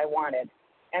often as I wanted.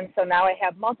 And so now I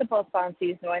have multiple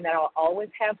sponsees, knowing that I'll always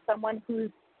have someone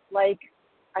who's like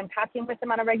I'm talking with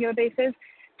them on a regular basis.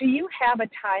 Do you have a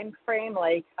time frame,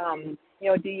 like,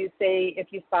 do you say if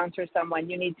you sponsor someone,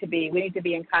 we need to be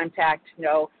in contact,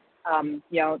 I'll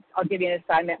give you an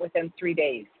assignment within 3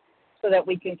 days so that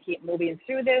we can keep moving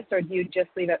through this, or do you just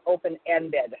leave it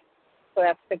open-ended? So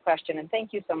that's the question. And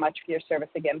thank you so much for your service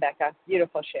again, Becca.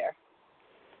 Beautiful share.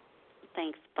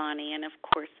 Thanks, Bonnie, and of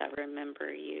course I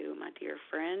remember you, my dear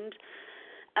friend.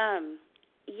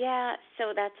 Yeah,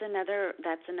 so that's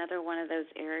another one of those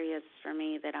areas for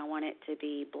me that I want it to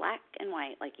be black and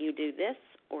white, like you do this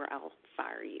or I'll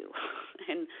fire you.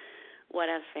 And what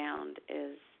I've found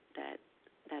is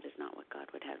that is not what God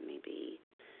would have me be.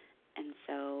 And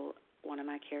so one of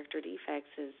my character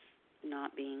defects is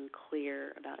not being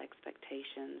clear about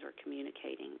expectations or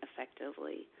communicating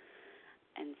effectively.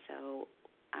 And so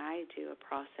I do a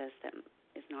process that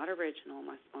is not original.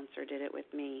 My sponsor did it with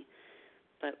me,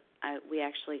 but we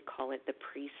actually call it the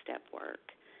pre-step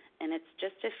work. And it's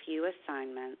just a few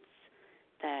assignments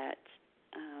that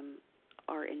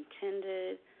are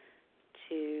intended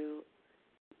to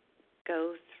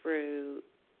go through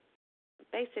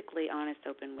basically honest,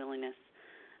 open willingness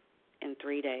in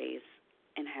 3 days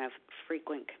and have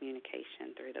frequent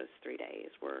communication through those 3 days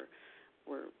where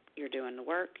you're doing the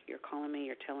work, you're calling me,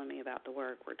 you're telling me about the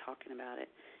work, we're talking about it.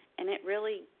 And it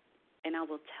really, and I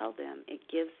will tell them, it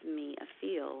gives me a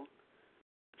feel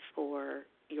for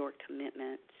your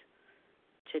commitment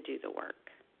to do the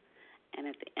work. And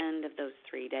at the end of those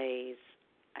 3 days,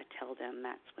 I tell them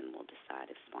that's when we'll decide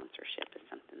if sponsorship is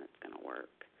something that's going to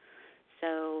work.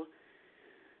 So,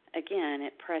 again,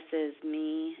 it presses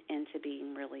me into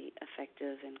being really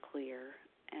effective and clear,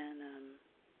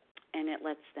 and it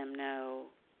lets them know,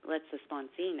 lets the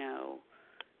sponsee know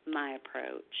my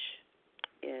approach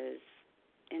is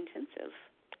intensive.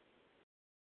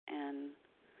 And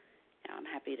I'm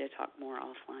happy to talk more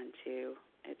offline too.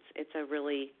 It's a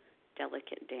really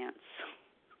delicate dance.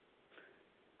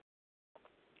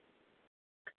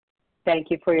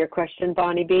 Thank you for your question,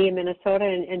 Bonnie B. in Minnesota.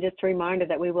 And just a reminder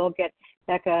that we will get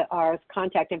Becca R's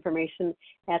contact information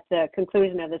at the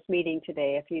conclusion of this meeting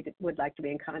today if you would like to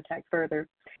be in contact further.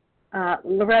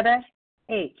 Loretta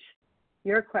H.,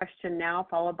 your question now,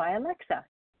 followed by Alexa.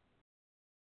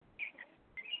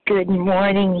 Good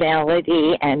morning,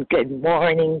 Melody, and good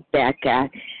morning, Becca.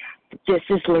 This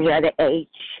is Loretta H.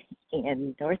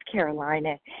 in North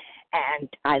Carolina, and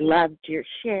I loved your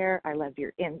share. I love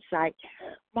your insight.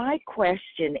 My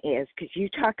question is, because you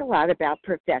talk a lot about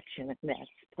perfection, and that's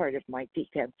part of my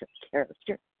defensive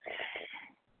character.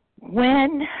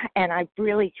 And I've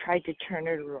really tried to turn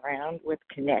it around with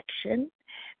connection,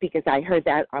 because I heard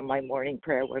that on my morning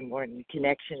prayer one morning,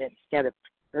 connection instead of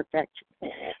perfection.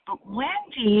 But when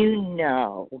do you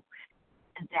know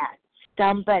that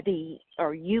somebody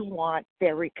or you want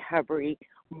their recovery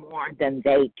more than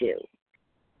they do?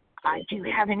 Do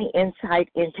you have any insight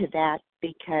into that?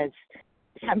 Because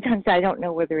sometimes I don't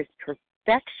know whether it's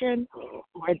perfection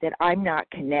or that I'm not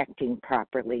connecting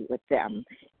properly with them.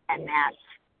 And that's,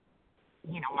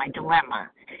 my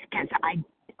dilemma. Because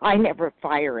I never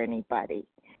fire anybody,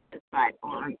 but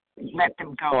or let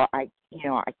them go. I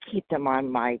keep them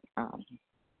on my,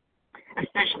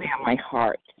 especially on my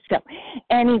heart. So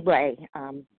anyway, I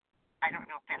don't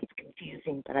know if that's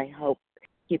confusing, but I hope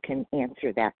you can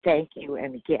answer that. Thank you.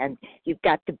 And again, you've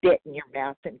got the bit in your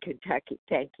mouth in Kentucky.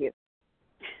 Thank you.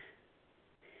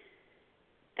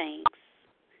 Thanks.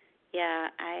 Yeah,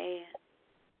 I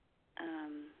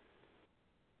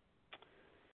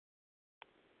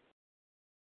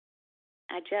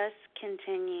just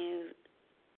continue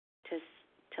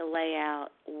to lay out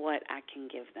what I can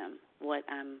give them, what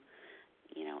I'm,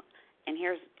 and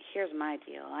here's my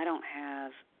deal. I don't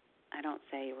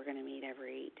say we're going to meet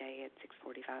every day at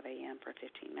 6:45 a.m. for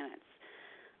 15 minutes,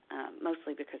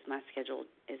 mostly because my schedule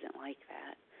isn't like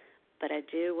that. But I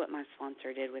do what my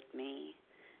sponsor did with me,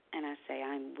 and I say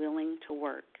I'm willing to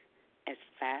work as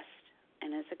fast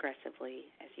and as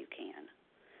aggressively as you can.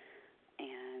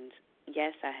 And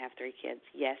yes, I have 3 kids.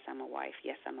 Yes, I'm a wife.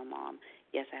 Yes, I'm a mom.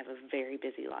 Yes, I have a very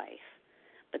busy life.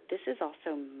 But this is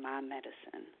also my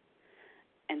medicine.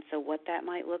 And so what that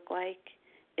might look like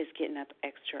is getting up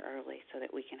extra early so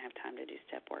that we can have time to do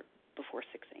step work before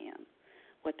 6 a.m.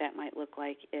 What that might look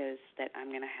like is that I'm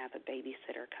going to have a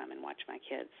babysitter come and watch my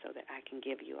kids so that I can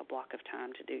give you a block of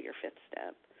time to do your 5th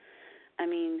step. I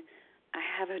mean, I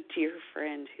have a dear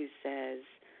friend who says,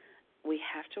 we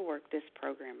have to work this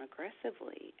program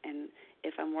aggressively. And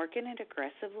if I'm working it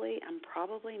aggressively, I'm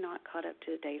probably not caught up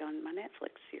to date on my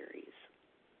Netflix series.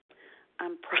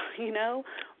 I'm probably,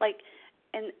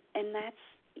 and that's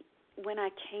when I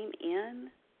came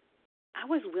in, I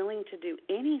was willing to do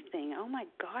anything. Oh my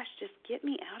gosh, just get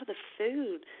me out of the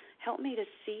food. Help me to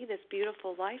see this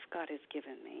beautiful life God has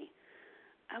given me.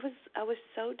 I was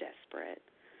so desperate.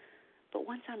 But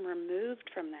once I'm removed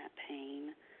from that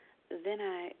pain, then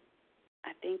I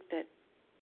think that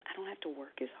I don't have to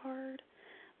work as hard,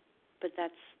 but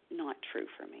that's not true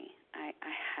for me. I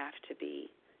have to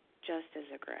be just as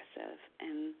aggressive.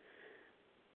 And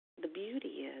the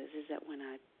beauty is that when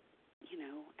I,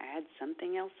 add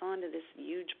something else onto this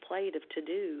huge plate of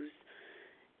to-dos,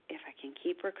 if I can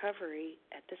keep recovery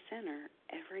at the center,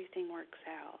 everything works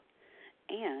out.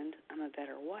 And I'm a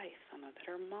better wife, I'm a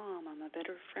better mom, I'm a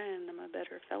better friend, I'm a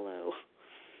better fellow.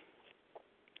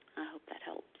 I hope that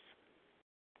helps.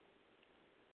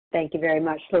 Thank you very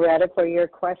much, Loretta, for your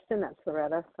question. That's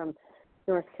Loretta from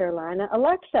North Carolina.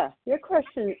 Alexa, your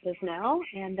question is now,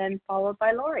 and then followed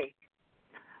by Lori.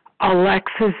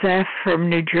 Alexis F. from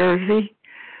New Jersey.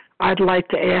 I'd like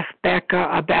to ask Becca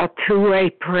about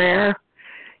two-way prayer.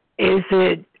 Is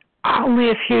it only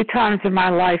a few times in my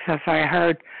life have I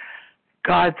heard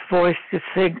God's voice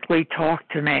distinctly talk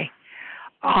to me?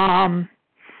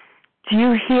 Do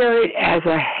you hear it as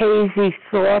a hazy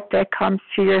thought that comes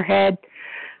to your head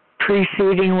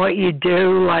preceding what you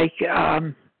do, like,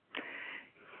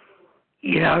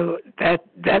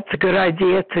 that's a good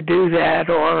idea to do that,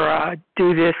 or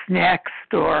do this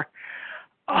next, or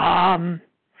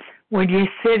when you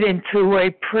sit in two-way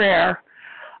prayer,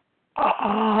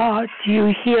 do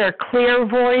you hear a clear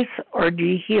voice or do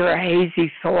you hear a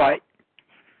hazy thought?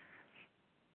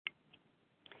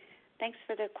 Thanks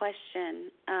for the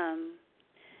question.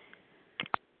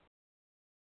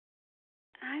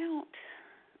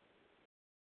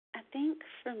 I think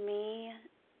for me,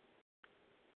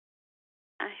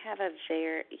 I have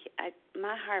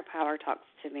my higher power talks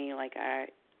to me like I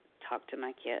talk to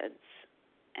my kids.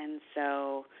 And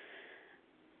so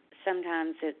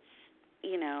sometimes it's,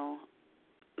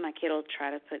 my kid will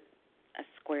try to put a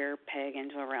square peg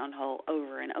into a round hole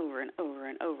over and over and over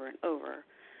and over and over.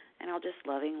 And I'll just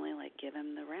lovingly, give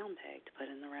him the round peg to put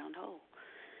in the round hole.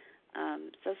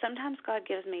 So sometimes God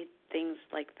gives me things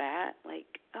like that,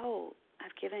 oh,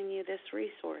 I've given you this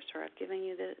resource, or I've given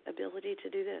you the ability to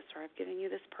do this, or I've given you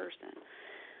this person.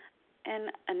 And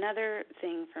another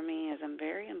thing for me is I'm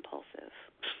very impulsive.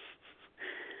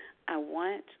 I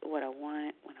want what I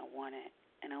want when I want it,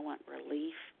 and I want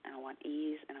relief, and I want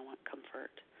ease, and I want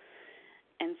comfort.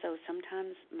 And so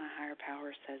sometimes my higher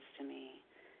power says to me,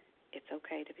 it's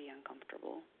okay to be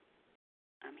uncomfortable.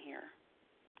 I'm here.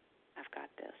 I've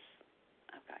got this.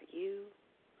 I've got you.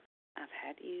 I've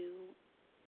had you.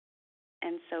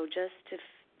 And so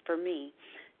for me,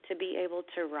 to be able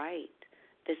to write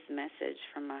this message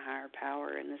from my higher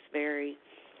power in this very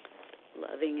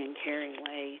loving and caring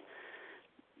way,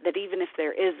 that even if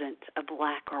there isn't a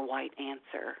black or white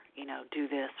answer, do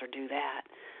this or do that,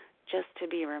 just to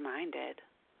be reminded,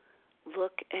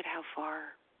 look at how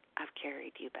far I've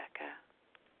carried you, Becca.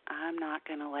 I'm not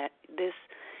going to let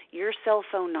your cell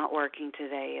phone not working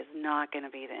today is not going to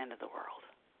be the end of the world.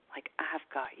 I've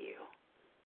got you.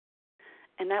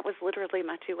 And that was literally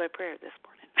my two-way prayer this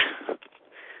morning.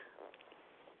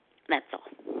 That's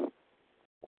all.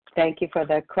 Thank you for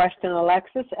the question,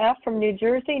 Alexis F. from New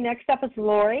Jersey. Next up is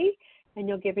Lori, and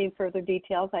you'll give me further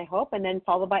details, I hope, and then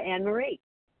followed by Anne Marie.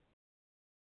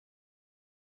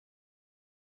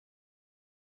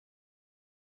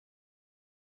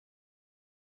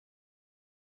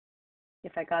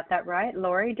 If I got that right,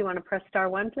 Lori, do you want to press star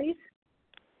one, please,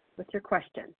 with your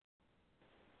question?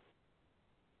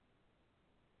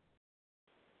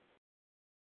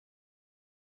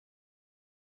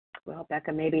 Well,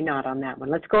 Becca, maybe not on that one.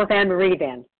 Let's go with Anne Marie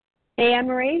then. Hey, Anne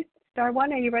Marie, star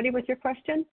one, are you ready with your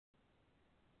question?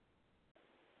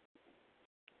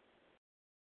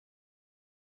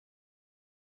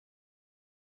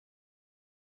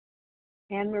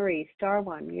 Anne Marie, star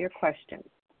one, your question.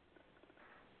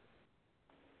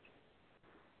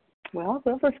 Well,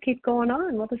 we'll just keep going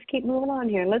on. We'll just keep moving on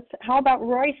here. How about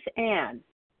Royce Ann?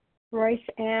 Royce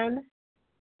Ann?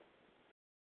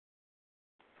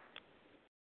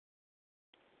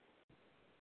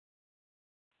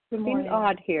 Good morning. Seems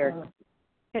odd here.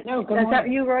 No, good Is morning. that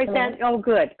you, Royce Ann? Oh,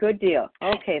 good deal.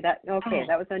 Okay, that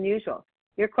was unusual.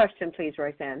 Your question, please,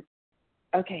 Royce Ann.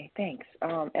 Okay, thanks.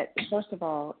 First of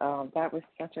all, that was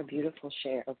such a beautiful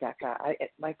share, Becca.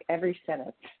 Like every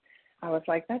sentence, I was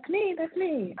like, that's me.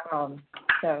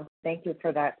 So thank you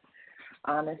for that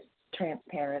honest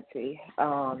transparency.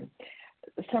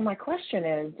 So my question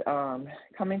is,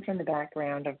 coming from the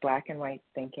background of black and white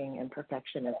thinking and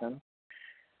perfectionism,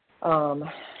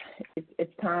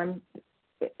 it's time,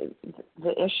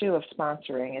 the issue of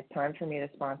sponsoring, it's time for me to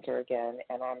sponsor again.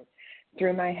 And I'm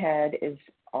through my head is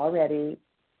already,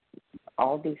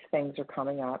 all these things are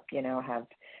coming up.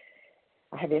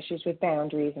 I have issues with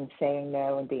boundaries and saying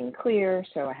no and being clear.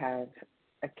 So I have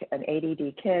an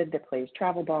ADD kid that plays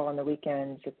travel ball on the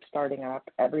weekends. It's starting up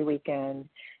every weekend.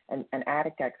 An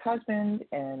addict ex-husband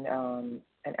and an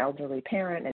elderly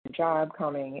parent and a job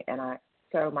coming.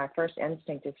 So my first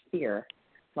instinct is fear.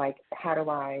 How do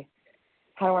I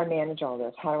manage all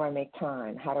this? How do I make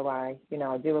time? How do I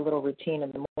do a little routine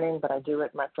in the morning, but I do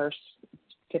it my first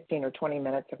 15 or 20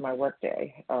 minutes of my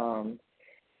workday. Because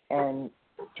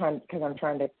I'm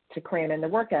trying to cram in the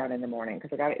workout in the morning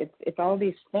because it's all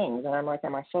these things. And I'm like,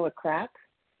 am I full of crap?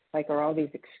 Are all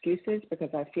these excuses?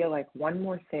 Because I feel like one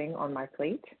more thing on my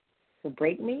plate will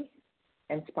break me.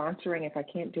 And sponsoring, if I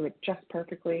can't do it just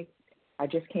perfectly, I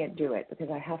just can't do it because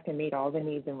I have to meet all the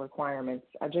needs and requirements.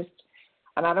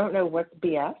 And I don't know what's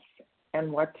BS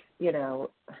and what's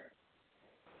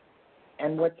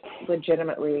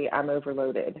legitimately I'm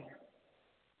overloaded.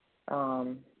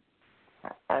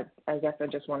 I guess I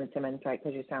just wanted some insight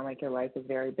because you sound like your life is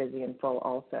very busy and full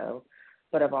also.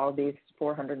 But of all these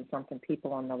 400 and something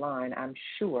people on the line, I'm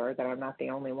sure that I'm not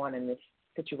the only one in this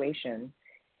situation.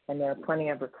 And there are plenty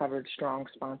of recovered, strong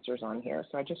sponsors on here.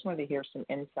 So I just wanted to hear some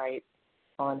insight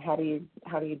on how do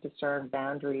you discern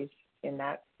boundaries in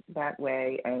that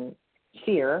way and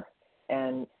fear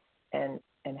and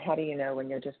And how do you know when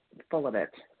you're just full of it?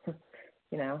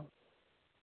 You know?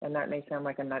 And that may sound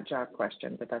like a nut job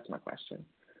question, but that's my question.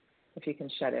 If you can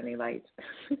shed any light.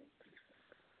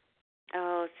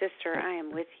 Oh, sister, I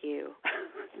am with you.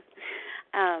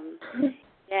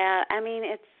 Yeah, I mean,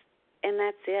 and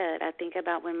that's it. I think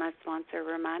about when my sponsor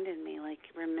reminded me, like,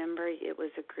 remember, it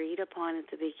was agreed upon at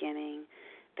the beginning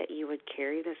that you would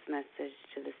carry this message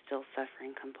to the still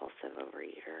suffering compulsive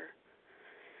overeater.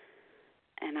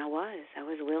 And I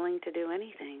was willing to do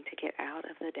anything to get out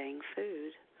of the dang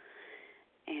food.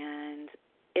 And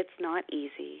it's not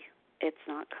easy. It's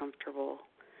not comfortable.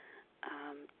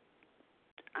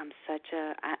 I'm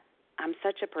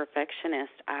such a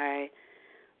perfectionist. I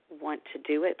want to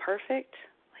do it perfect.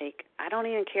 Like, I don't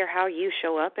even care how you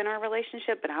show up in our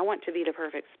relationship, but I want to be the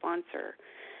perfect sponsor.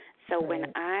 So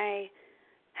when I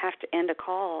have to end a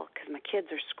call because my kids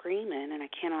are screaming and I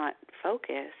cannot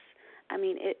focus, I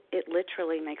mean, it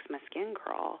literally makes my skin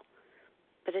crawl.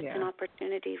 But it's an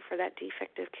opportunity for that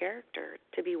defective character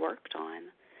to be worked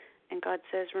on. And God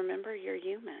says, remember, you're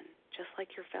human, just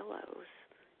like your fellows.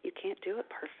 You can't do it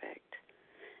perfect.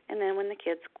 And then when the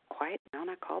kids quiet down,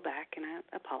 I call back and I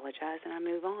apologize and I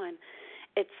move on.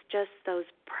 It's just those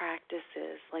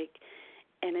practices,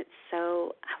 and it's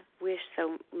so, I wish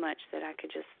so much that I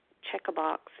could just check a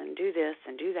box and do this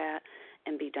and do that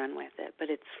and be done with it. But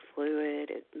it's fluid,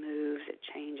 it moves, it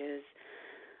changes.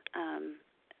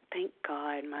 Thank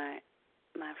God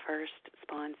my first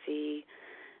sponsee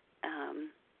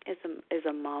is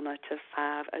a mama to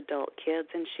 5 adult kids,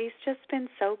 and she's just been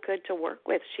so good to work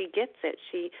with. She gets it.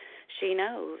 She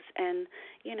knows. And,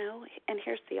 you know, and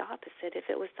here's the opposite. If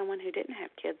it was someone who didn't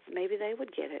have kids, maybe they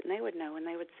would get it, and they would know, and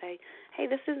they would say, hey,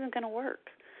 this isn't going to work.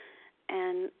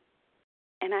 And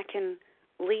I can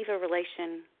leave a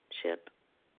relationship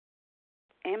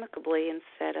amicably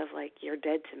instead of, like, you're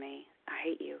dead to me. I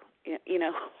hate you. You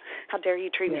know, how dare you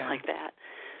treat me like that?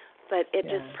 But it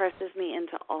just presses me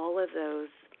into all of those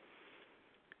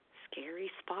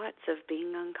scary spots of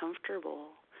being uncomfortable.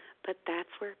 But that's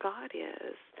where God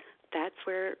is. That's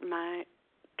where my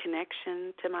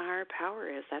connection to my higher power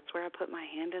is. That's where I put my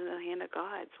hand in the hand of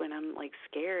God's when I'm, like,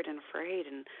 scared and afraid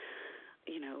and,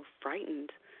 you know,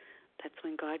 frightened. That's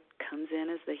when God comes in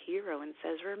as the hero and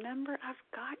says, remember, I've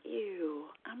got you.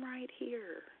 I'm right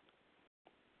here.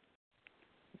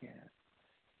 Yeah.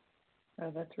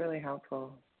 Oh, that's really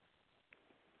helpful.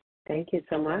 Thank you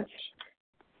so much.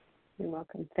 You're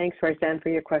welcome. Thanks, Roxanne, for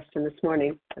your question this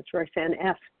morning. That's Roxanne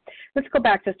F. Let's go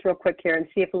back just real quick here and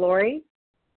see if Lori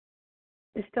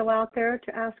is still out there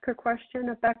to ask her question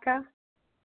of Becca.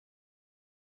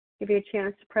 Give you a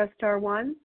chance to press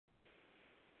 *1.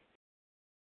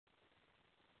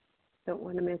 Don't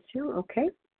want to miss you. Okay.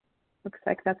 Looks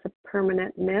like that's a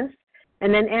permanent miss.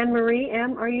 And then Anne Marie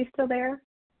M., are you still there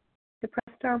to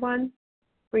press *1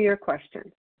 for your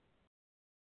question?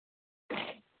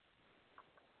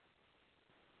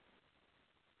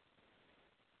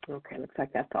 Okay, looks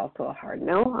like that's also a hard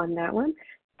no on that one.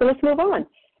 So let's move on.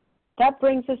 That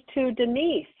brings us to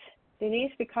Denise.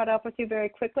 Denise, we caught up with you very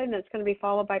quickly, and it's going to be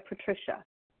followed by Patricia.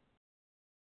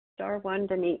 *1,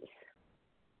 Denise.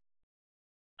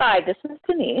 Hi, this is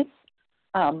Denise.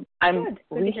 I'm Good.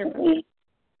 recently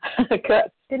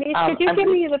good. Denise, could you give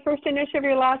me the first initial of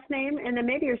your last name and then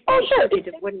maybe your state, sure. if you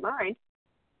just wouldn't mind?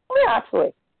 Oh, yeah,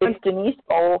 absolutely. It's Denise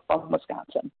O from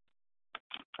Wisconsin.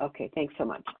 Okay, thanks so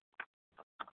much.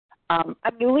 I'm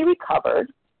newly recovered,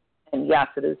 and yes,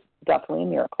 it is definitely a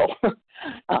miracle.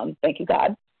 Thank you,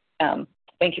 God.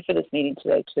 Thank you for this meeting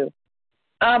today too.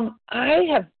 I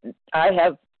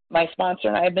have my sponsor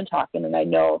and I have been talking, and I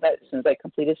know that as soon as I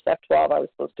completed step 12, I was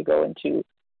supposed to go into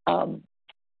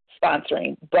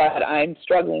sponsoring, but I'm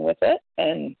struggling with it.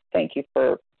 And thank you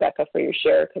for Becca for your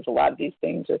share, because a lot of these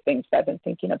things are things I've been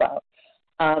thinking about.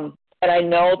 And I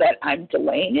know that I'm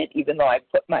delaying it, even though I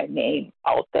put my name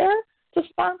out there to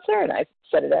sponsor, and I've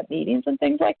said it at meetings and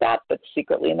things like that, but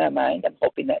secretly in my mind, I'm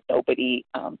hoping that nobody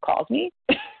calls me.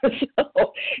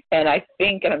 And I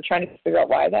think, and I'm trying to figure out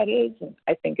why that is, and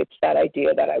I think it's that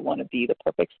idea that I want to be the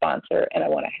perfect sponsor, and I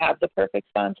want to have the perfect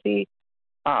sponsee,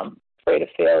 afraid of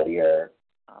failure,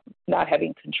 not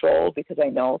having control, because I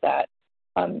know that,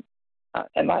 and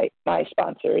my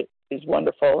sponsor is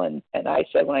wonderful, and I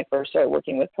said when I first started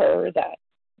working with her that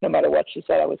no matter what she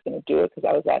said, I was going to do it because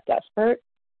I was that desperate.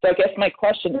 So I guess my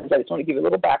question is, I just want to give you a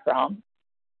little background,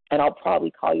 and I'll probably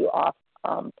call you off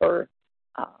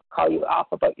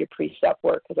about your pre-step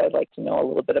work, because I'd like to know a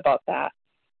little bit about that.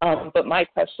 But my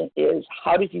question is,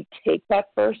 how did you take that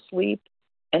first leap,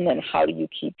 and then how do you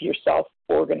keep yourself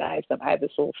organized? And I have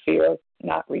this little fear of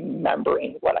not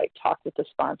remembering what I talked with the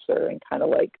sponsor and kind of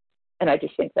like And I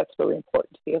just think that's really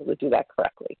important to be able to do that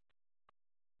correctly.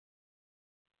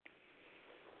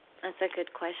 That's a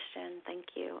good question. Thank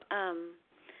you.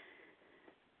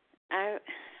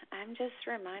 I'm just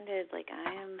reminded, like,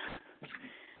 I am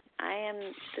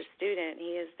the student.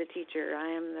 He is the teacher.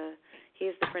 He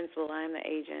is the principal. I am the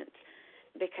agent.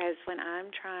 Because when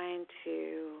I'm trying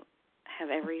to have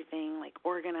everything like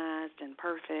organized and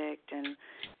perfect and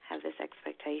have this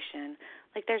expectation,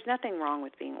 like, there's nothing wrong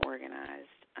with being organized.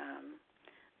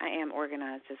 I am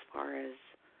organized as far as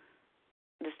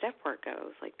the step work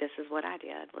goes. Like, this is what I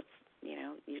did.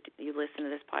 You listen to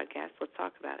this podcast, let's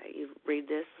talk about it. You read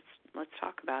this, let's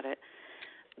talk about it.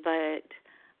 But,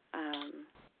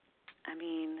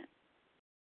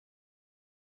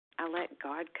 I let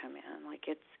God come in. Like,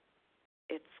 it's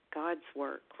God's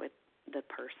work with the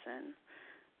person.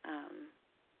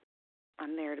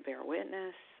 I'm there to bear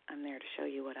witness. I'm there to show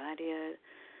you what I did.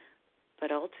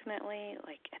 But ultimately,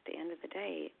 like, at the end of the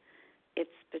day,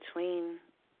 it's between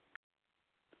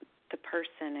the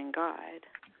person and God.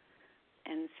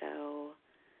 And so,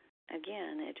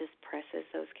 again, it just presses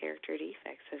those character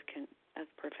defects of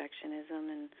perfectionism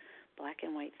and black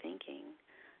and white thinking.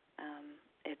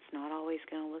 It's not always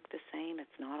going to look the same.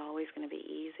 It's not always going to be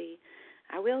easy.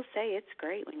 I will say it's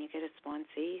great when you get a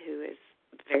sponsee who is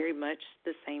very much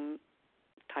the same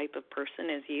type of person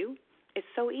as you. It's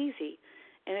so easy,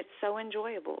 and it's so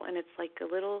enjoyable, and it's like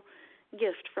a little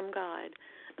gift from God.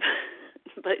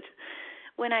 But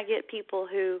when I get people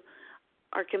who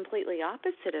are completely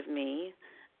opposite of me,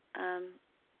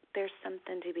 there's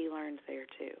something to be learned there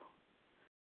too.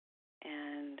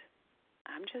 And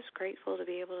I'm just grateful to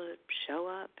be able to show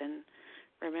up and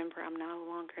remember I'm no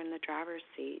longer in the driver's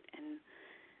seat. And,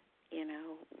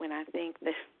 when I think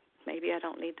that maybe I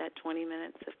don't need that 20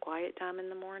 minutes of quiet time in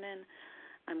the morning,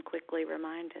 I'm quickly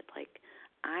reminded, like,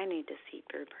 I need to see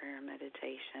through prayer and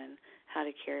meditation how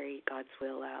to carry God's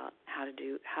will out, how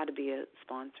to be a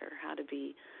sponsor, how to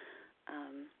be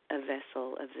a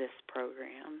vessel of this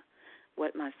program,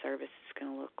 what my service is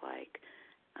going to look like.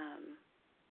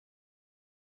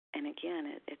 And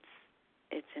again,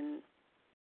 it's in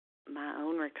my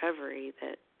own recovery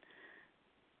that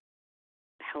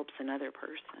helps another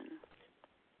person.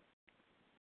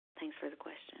 Thanks for the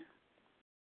question.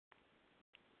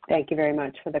 Thank you very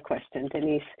much for the question,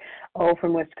 Denise O.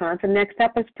 from Wisconsin. Next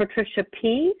up is Patricia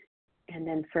P., and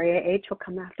then Freya H. will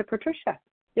come after Patricia.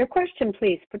 Your question,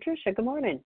 please. Patricia, good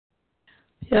morning.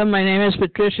 Yeah, my name is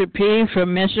Patricia P.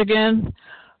 from Michigan.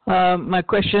 My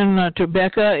question to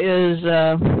Becca is,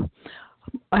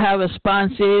 I have a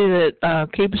sponsee that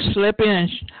keeps slipping, and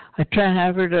I try and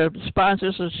have her to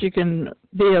sponsor so she can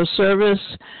be of service.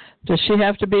 Does she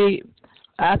have to be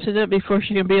abstinent before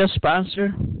she can be a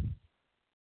sponsor?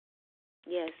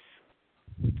 Yes.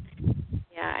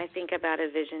 Yeah, I think about a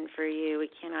vision for you. We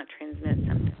cannot transmit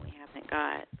something we haven't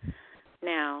got.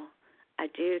 Now, I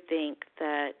do think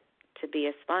that to be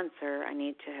a sponsor, I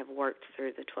need to have worked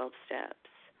through the 12 steps.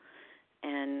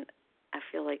 And I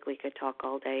feel like we could talk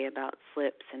all day about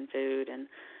slips and food, and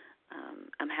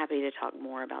I'm happy to talk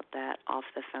more about that off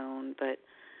the phone. But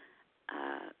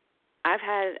I've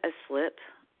had a slip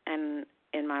in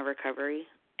my recovery,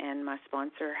 and my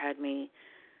sponsor had me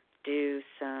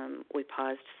we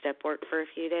paused step work for a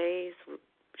few days.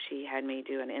 She had me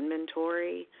do an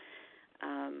inventory.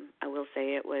 I will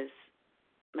say it was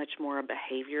much more a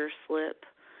behavior slip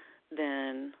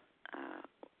than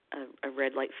a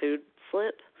red light food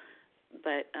slip.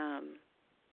 But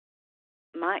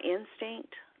my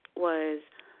instinct was,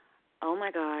 oh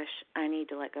my gosh, I need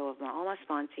to let go of all my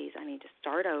sponsees. I need to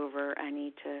start over.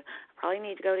 I probably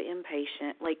need to go to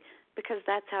inpatient, because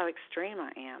that's how extreme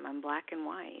I am. I'm black and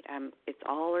white. It's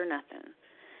all or nothing.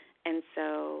 And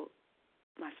so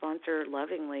my sponsor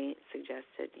lovingly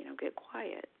suggested, get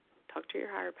quiet. Talk to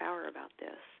your higher power about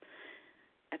this.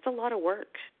 That's a lot of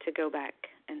work to go back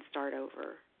and start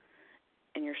over.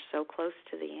 And you're so close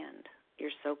to the end.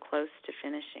 You're so close to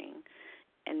finishing.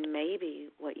 And maybe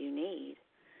what you need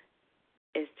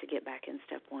is to get back in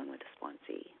step one with a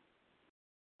sponsee.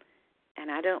 And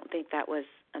I don't think that was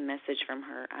a message from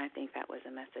her. I think that was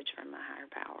a message from my higher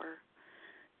power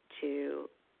to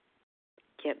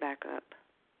get back up,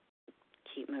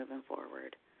 keep moving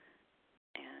forward,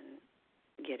 and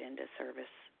get into service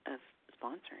of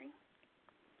sponsoring.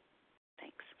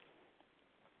 Thanks.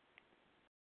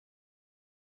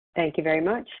 Thank you very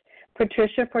much,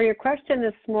 Patricia, for your question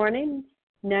this morning.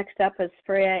 Next up is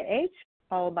Freya H.,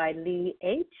 followed by Lee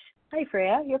H. Hi,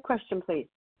 Freya. Your question, please.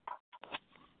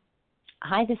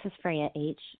 Hi, this is Freya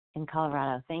H. in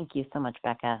Colorado. Thank you so much,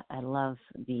 Becca. I love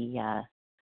the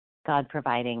God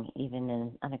providing even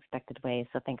in unexpected ways.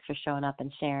 So thanks for showing up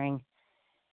and sharing.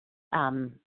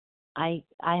 I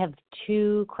have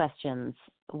two questions.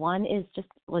 One is just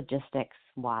logistics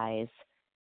wise.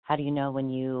 How do you know when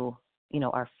you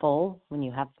are full, when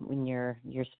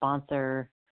your sponsor,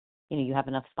 you have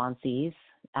enough sponsees?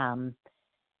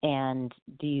 And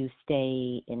do you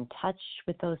stay in touch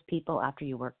with those people after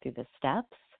you work through the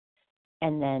steps?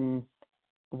 And then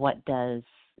what does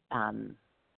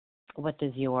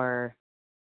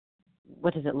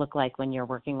it look like when you're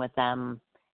working with them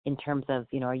in terms of,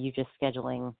 are you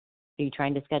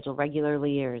trying to schedule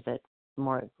regularly, or is it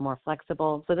more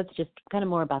flexible? So that's just kind of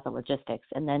more about the logistics.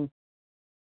 And then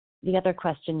the other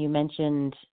question, you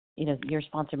mentioned, your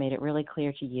sponsor made it really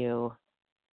clear to you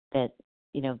that,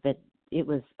 that it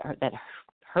was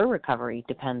her recovery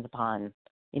depends upon,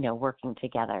 working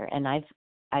together. And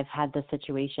I've had the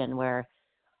situation where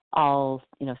I'll,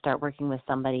 start working with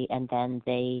somebody and then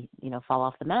they, fall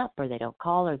off the map, or they don't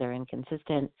call, or they're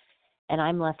inconsistent. And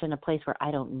I'm left in a place where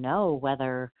I don't know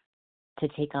whether to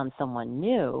take on someone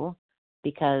new,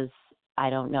 because I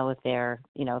don't know if they're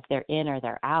in or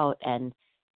they're out. And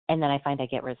then I find I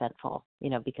get resentful,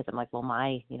 because I'm like, well,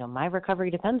 my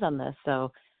recovery depends on this.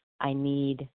 So I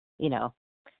need,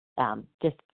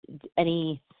 just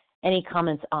any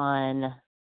comments on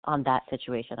that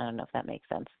situation. I don't know if that makes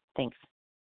sense. Thanks.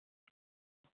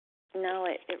 No,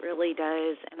 it really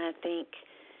does. And I think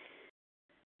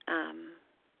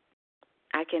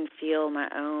I can feel my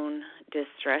own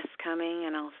distress coming,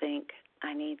 and I'll think,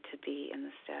 I need to be in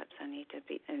the steps. I need to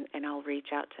be, and I'll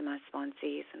reach out to my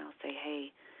sponsees and I'll say,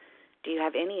 hey, do you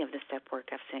have any of the step work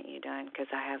I've sent you done? Because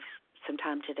I have some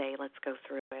time today. Let's go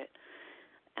through it.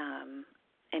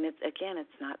 And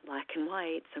it's not black and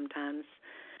white. Sometimes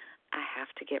I have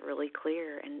to get really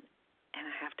clear, and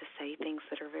I have to say things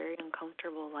that are very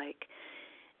uncomfortable, like,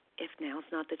 if now's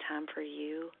not the time for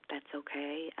you, that's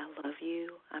okay. I love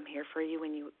you. I'm here for you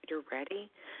when you're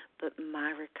ready. But my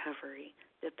recovery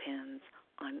depends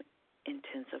on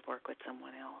intensive work with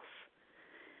someone else.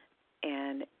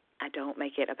 And I don't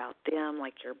make it about them,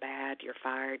 like you're bad, you're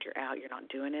fired, you're out, you're not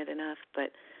doing it enough.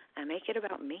 But I make it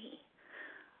about me.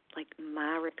 Like,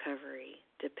 my recovery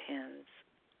depends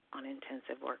on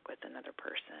intensive work with another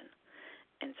person.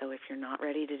 And so if you're not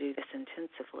ready to do this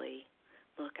intensively,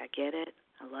 look, I get it.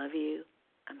 I love you.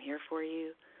 I'm here for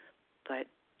you. But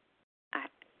I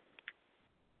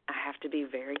have to be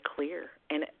very clear.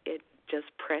 And it just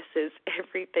presses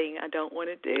everything I don't want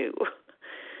to do.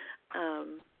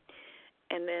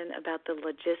 And then about the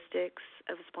logistics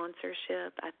of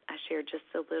sponsorship, I shared just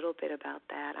a little bit about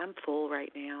that. I'm full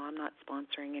right now. I'm not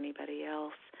sponsoring anybody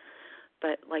else.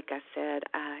 But like I said,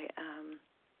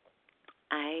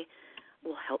 I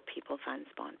will help people find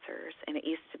sponsors. And it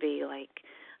used to be like,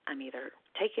 I'm either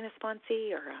taking a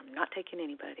sponsee or I'm not taking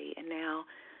anybody. And now,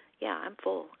 yeah, I'm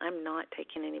full. I'm not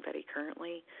taking anybody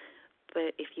currently.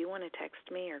 But if you want to text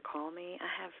me or call me, I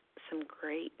have some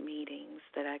great meetings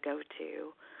that I go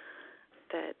to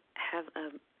that have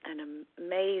an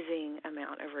amazing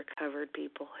amount of recovered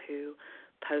people who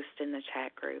post in the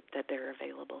chat group that they're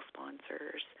available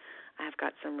sponsors. I've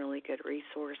got some really good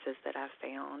resources that I've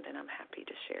found, and I'm happy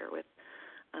to share with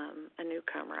a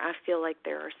newcomer. I feel like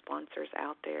there are sponsors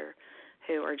out there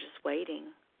who are just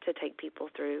waiting to take people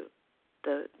through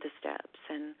the steps,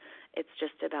 and it's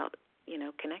just about,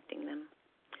 connecting them.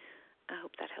 I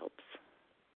hope that helps.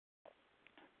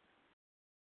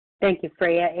 Thank you,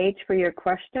 Freya H., for your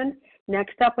question.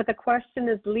 Next up with a question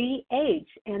is Lee H.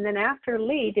 And then after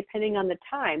Lee, depending on the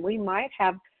time, we might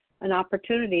have an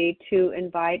opportunity to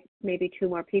invite maybe two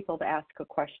more people to ask a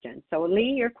question. So,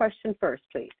 Lee, your question first,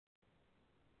 please.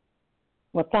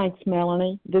 Well, thanks,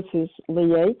 Melanie. This is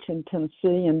Lee H. in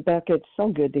Tennessee. And Becca, it's so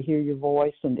good to hear your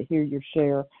voice and to hear your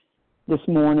share this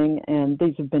morning. And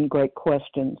these have been great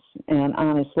questions. And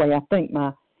honestly, I think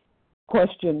my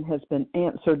question has been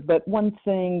answered. But one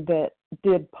thing that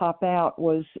did pop out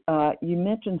was you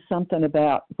mentioned something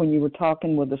about when you were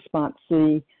talking with a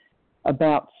sponsee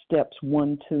about steps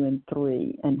 1, 2, and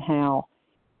 3 and how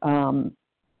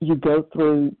you go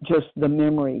through just the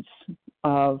memories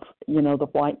of, the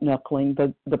white knuckling,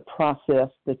 the process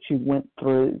that you went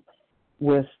through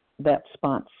with that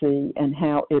sponsee and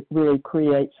how it really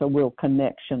creates a real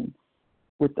connection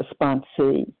with the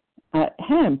sponsee.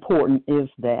 How important is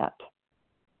that?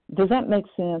 Does that make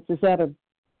sense? Is that a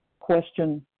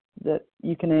question that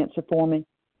you can answer for me?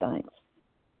 Thanks.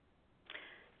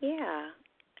 Yeah,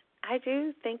 I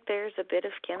do think there's a bit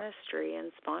of chemistry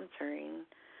in sponsoring.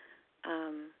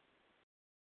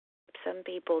 Some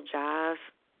people jive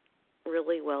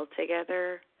really well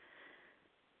together.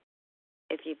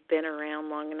 If you've been around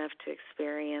long enough to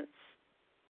experience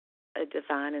a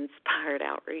divine inspired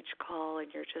outreach call, and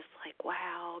you're just like,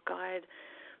 wow, God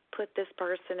put this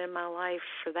person in my life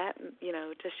for that,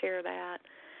 to share that.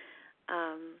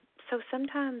 So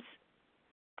sometimes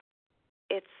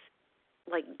it's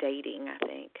like dating, I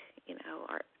think.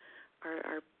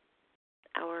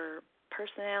 Our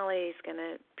personality is going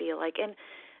to be like, and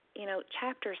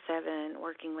Chapter 7,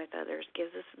 Working with Others,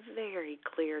 gives us very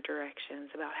clear directions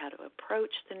about how to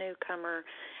approach the newcomer.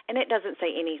 And it doesn't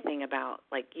say anything about,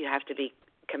 you have to be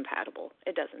compatible.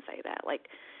 It doesn't say that.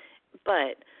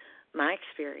 But my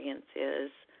experience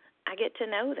is I get to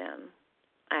know them.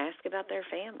 I ask about their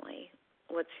family.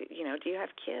 Do you have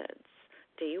kids?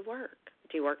 Do you work?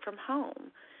 Do you work from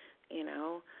home?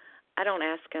 I don't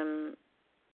ask them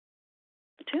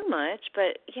too much,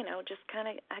 but, just kind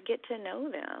of I get to know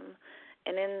them.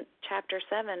 And in Chapter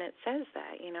 7, it says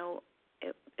that,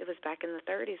 it was back in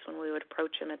the 30s when we would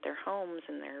approach them at their homes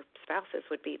and their spouses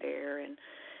would be there, and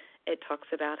it talks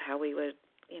about how we would,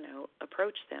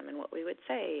 approach them and what we would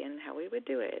say and how we would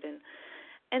do it.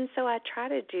 And so I try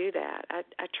to do that.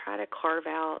 I try to carve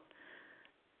out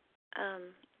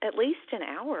at least an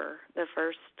hour the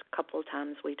first couple of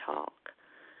times we talk.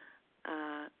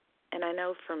 And I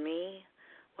know for me,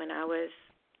 when I was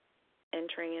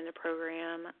entering in the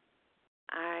program,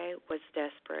 I was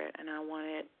desperate and I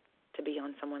wanted to be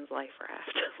on someone's life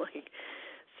raft.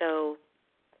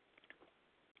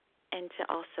 And to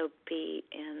also be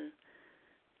in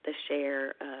the share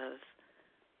of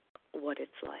what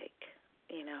it's like,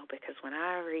 because when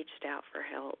I reached out for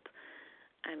help,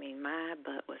 my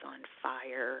butt was on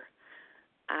fire.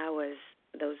 I was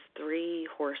those 3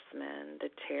 horsemen, the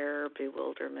terror,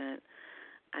 bewilderment.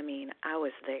 I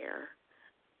was there,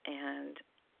 and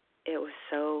it was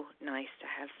so nice to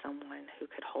have someone who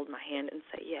could hold my hand and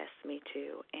say, yes, me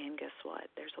too, and guess what?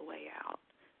 There's a way out.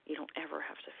 You don't ever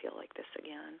have to feel like this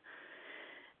again.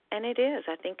 And it is.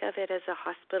 I think of it as a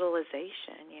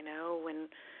hospitalization, when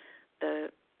the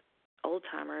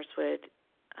old-timers would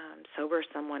sober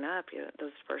someone up.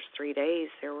 Those first 3 days,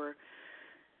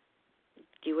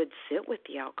 you would sit with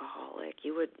the alcoholic.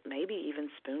 You would maybe even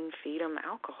spoon feed them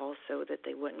alcohol so that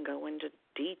they wouldn't go into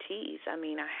DTs.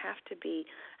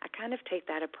 I kind of take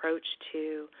that approach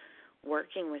to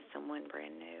working with someone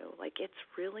brand new. It's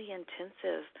really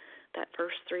intensive that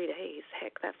first 3 days.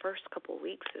 Heck, that first couple of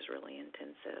weeks is really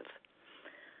intensive.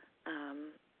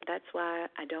 That's why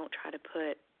I don't try to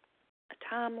put a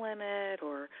time limit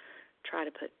or try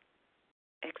to put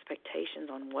expectations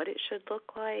on what it should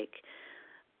look like,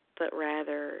 but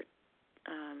rather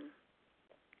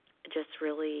just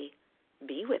really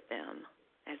be with them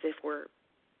as if we're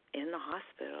in the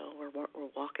hospital,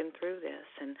 we're walking through this,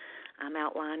 and I'm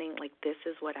outlining, this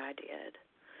is what I did.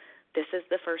 This is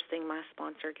the first thing my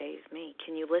sponsor gave me.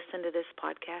 Can you listen to this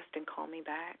podcast and call me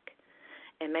back?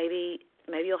 And maybe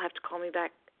you'll have to call me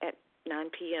back at 9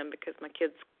 p.m. because my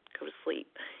kids go to sleep,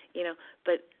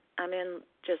 but I'm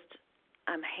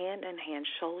hand in hand,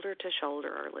 shoulder to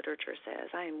shoulder, our literature says.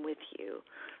 I am with you.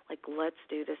 Let's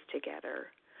do this together.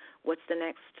 What's the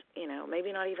next,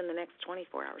 maybe not even the next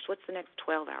 24 hours. What's the next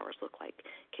 12 hours look like?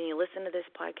 Can you listen to this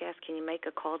podcast? Can you make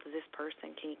a call to this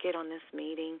person? Can you get on this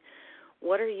meeting?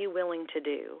 What are you willing to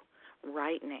do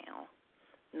right now?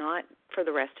 Not for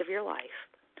the rest of your life,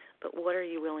 but what are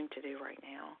you willing to do right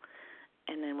now?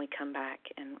 And then we come back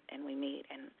and we meet,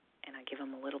 and I give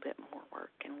them a little bit more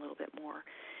work and a little bit more.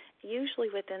 Usually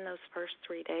within those first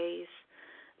 3 days,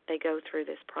 they go through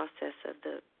this process of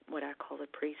what I call the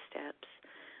pre-steps.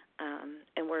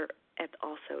 And we're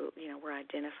we're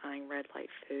identifying red light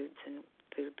foods and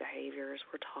food behaviors.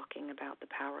 We're talking about the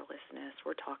powerlessness.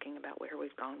 We're talking about where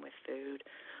we've gone with food.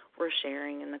 We're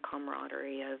sharing in the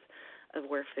camaraderie of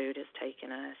where food has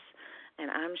taken us.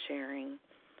 And I'm sharing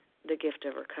the gift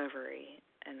of recovery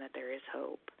and that there is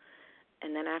hope.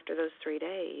 And then after those 3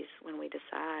 days, when we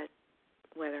decide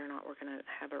whether or not we're going to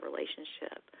have a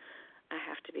relationship, I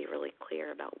have to be really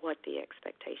clear about what the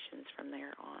expectations from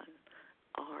there on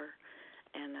are.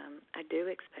 And I do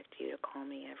expect you to call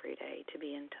me every day, to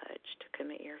be in touch, to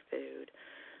commit your food.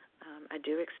 I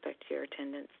do expect your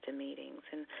attendance to meetings.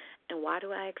 And why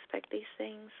do I expect these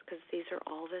things? Because these are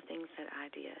all the things that I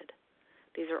did.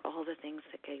 These are all the things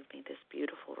that gave me this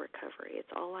beautiful recovery.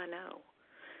 It's all I know.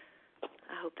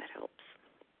 I hope that helps.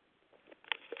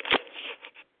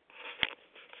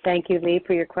 Thank you, Lee,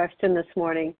 for your question this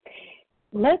morning.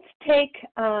 Let's take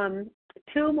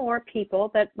 2 more people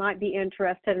that might be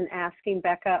interested in asking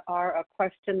Becca R a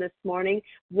question this morning.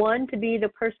 One to be the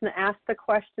person that asked the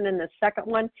question, and the second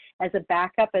one as a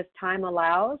backup as time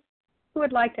allows. Who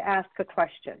would like to ask a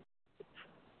question?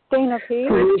 Dana P.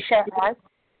 Felicia S.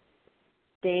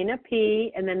 Dana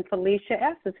P., and then Felicia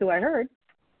S. is who I heard.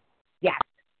 Yes.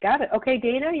 Got it. Okay,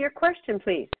 Dana, your question,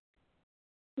 please.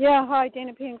 Yeah, hi,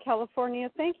 Dana P. in California.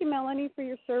 Thank you, Melanie, for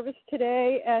your service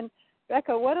today. And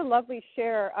Becca, what a lovely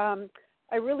share.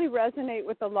 I really resonate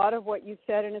with a lot of what you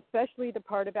said, and especially the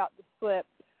part about the slip.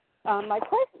 My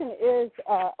question is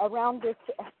around this,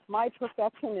 my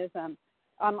perfectionism.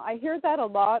 I hear that a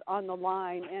lot on the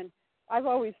line, and I've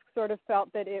always sort of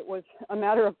felt that it was a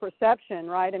matter of perception,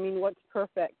 right? I mean, what's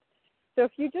perfect? So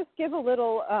if you just give a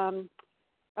little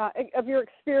of your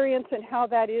experience and how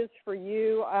that is for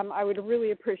you, I would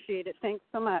really appreciate it. Thanks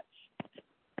so much.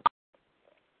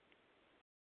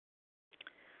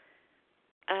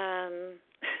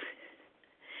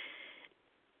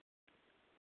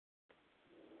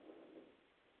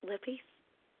 Lippy,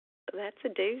 that's a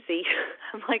doozy.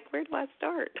 I'm like, where do I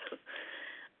start?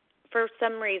 For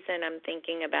some reason, I'm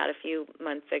thinking about a few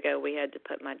months ago, we had to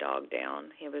put my dog down.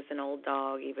 He was an old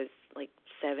dog. He was like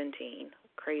 17,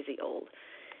 crazy old.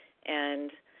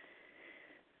 And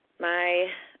my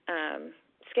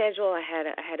schedule, I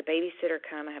had a babysitter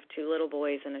come. I have 2 little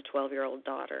boys and a 12-year-old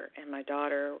daughter. And my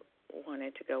daughter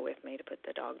wanted to go with me to put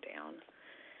the dog down.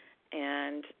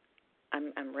 And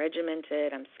I'm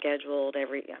regimented, I'm scheduled,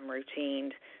 I'm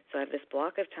routined. So I have this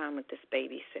block of time with this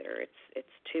babysitter. It's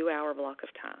 2-hour block of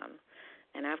time.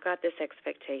 And I've got this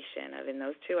expectation of in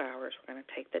those 2 hours, we're going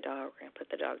to take the dog, we're going to put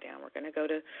the dog down, we're going to go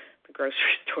to the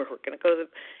grocery store,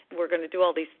 we're going to do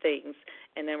all these things,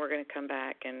 and then we're going to come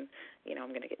back and, I'm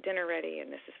going to get dinner ready,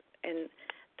 and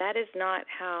that is not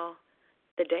how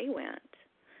the day went.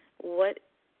 What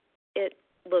it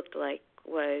looked like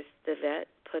was the vet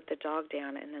put the dog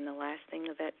down, and then the last thing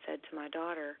the vet said to my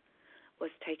daughter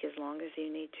was, take as long as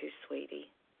you need to,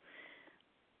 sweetie.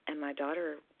 And my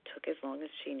daughter took as long as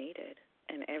she needed.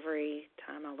 And every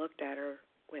time I looked at her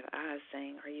with eyes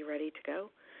saying, are you ready to go?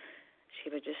 She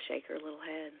would just shake her little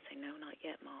head and say, no, not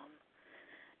yet, Mom.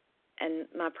 And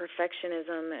my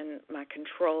perfectionism and my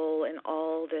control and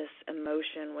all this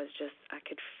emotion was just, I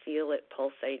could feel it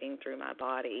pulsating through my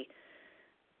body.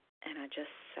 And I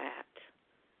just sat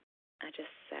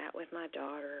with my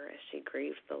daughter as she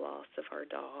grieved the loss of her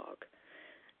dog,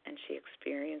 and she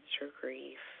experienced her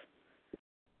grief.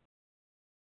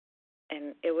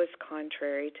 And it was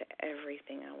contrary to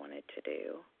everything I wanted to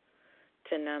do,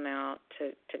 to numb out,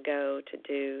 to go, to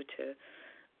do, to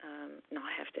not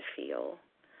have to feel.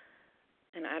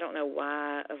 And I don't know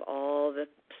why, of all the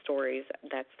stories,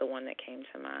 that's the one that came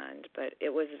to mind, but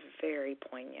it was very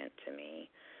poignant to me.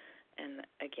 And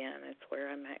again, it's where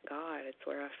I met God. It's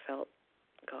where I felt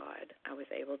God. I was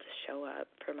able to show up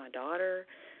for my daughter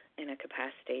in a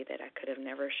capacity that I could have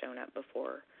never shown up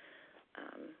before.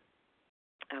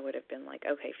 I would have been like,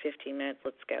 okay, 15 minutes,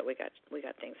 let's go. We got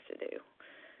things to do.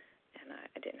 And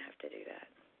I didn't have to do that.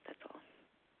 That's all.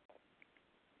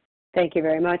 Thank you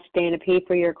very much, Dana P.,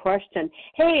 for your question.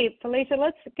 Hey, Felicia,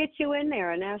 let's get you in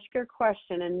there and ask your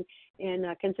question. And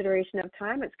in consideration of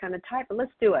time, it's kind of tight, but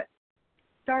let's do it.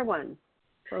 Star one,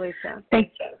 Felicia.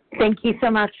 Thank you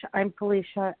so much. I'm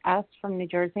Felicia S. from New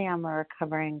Jersey. I'm a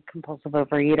recovering compulsive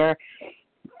overeater.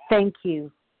 Thank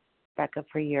you, Becca,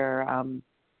 for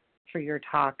your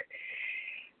talk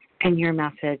and your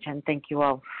message, and thank you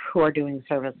all who are doing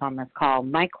service on this call.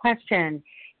 My question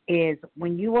is,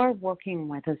 when you are working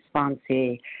with a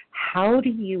sponsee, how do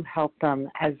you help them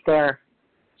as they're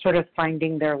sort of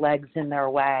finding their legs in their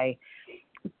way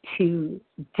to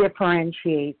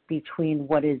differentiate between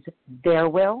what is their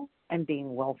will and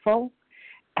being willful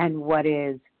and what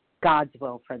is God's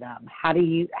will for them? How do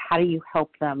you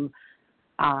help them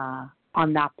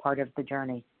on that part of the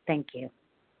journey? Thank you.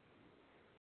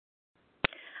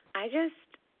 I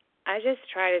just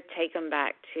try to take them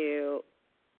back to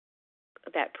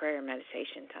that prayer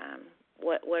meditation time.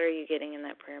 What are you getting in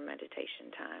that prayer meditation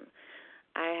time?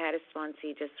 I had a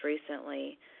sponsee just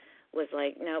recently was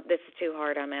like, nope, this is too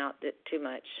hard, I'm out, too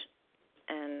much.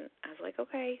 And I was like,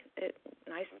 okay,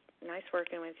 nice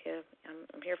working with you.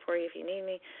 I'm here for you if you need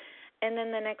me. And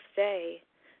then the next day,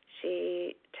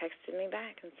 she texted me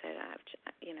back and said,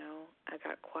 I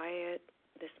got quiet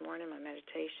this morning, my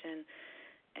meditation,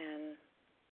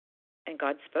 and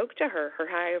God spoke to her. Her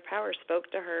higher power spoke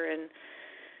to her,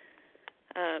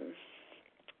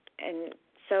 and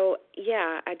so,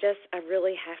 yeah, I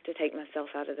really have to take myself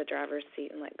out of the driver's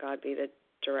seat and let God be the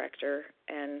director.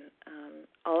 And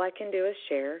all I can do is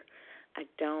share. I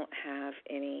don't have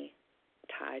any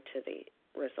tie to the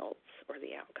results or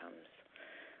the outcomes.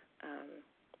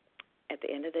 At the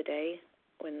end of the day,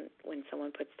 when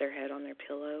someone puts their head on their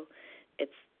pillow,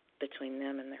 it's between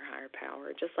them and their higher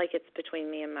power, just like it's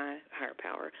between me and my higher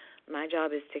power. My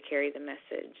job is to carry the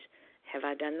message. Have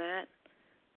I done that?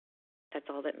 That's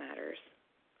all that matters.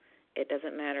 It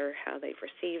doesn't matter how they've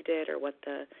received it or what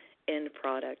the end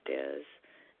product is.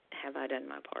 Have I done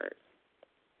my part?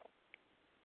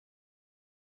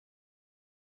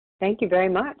 Thank you very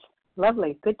much.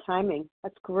 Lovely. Good timing.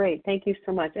 That's great. Thank you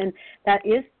so much. And that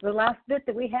is the last bit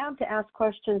that we have to ask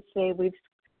questions today. We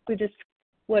just,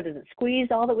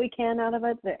 squeezed all that we can out of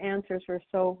it. The answers were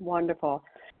so wonderful.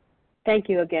 Thank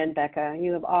you again, Becca.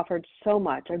 You have offered so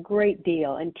much, a great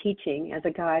deal in teaching as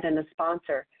a guide and a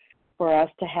sponsor for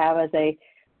us to have as a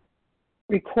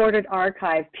recorded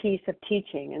archive piece of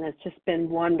teaching, and it's just been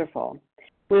wonderful.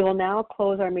 We will now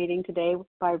close our meeting today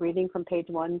by reading from page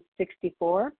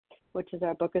 164, which is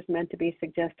our book is meant to be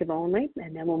suggestive only,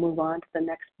 and then we'll move on to the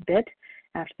next bit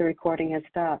after the recording has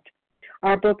stopped.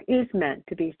 Our book is meant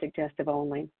to be suggestive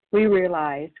only. We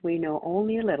realize we know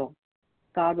only a little.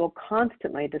 God will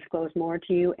constantly disclose more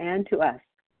to you and to us.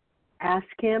 Ask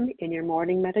Him in your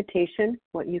morning meditation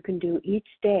what you can do each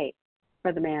day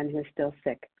for the man who is still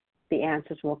sick. The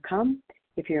answers will come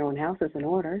if your own house is in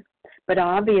order, but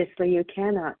obviously you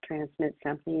cannot transmit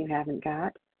something you haven't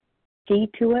got. See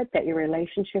to it that your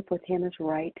relationship with Him is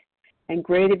right, and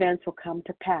great events will come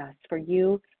to pass for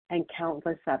you and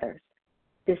countless others.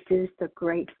 This is the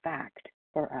great fact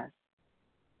for us.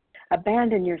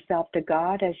 Abandon yourself to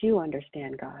God as you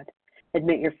understand God.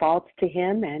 Admit your faults to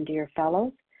Him and to your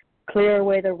fellows. Clear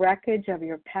away the wreckage of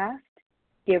your past.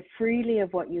 Give freely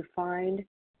of what you find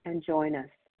and join us.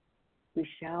 We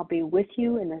shall be with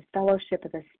you in the fellowship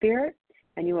of the Spirit,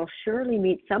 and you will surely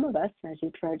meet some of us as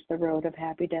you trudge the road of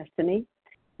happy destiny.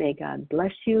 May God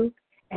bless you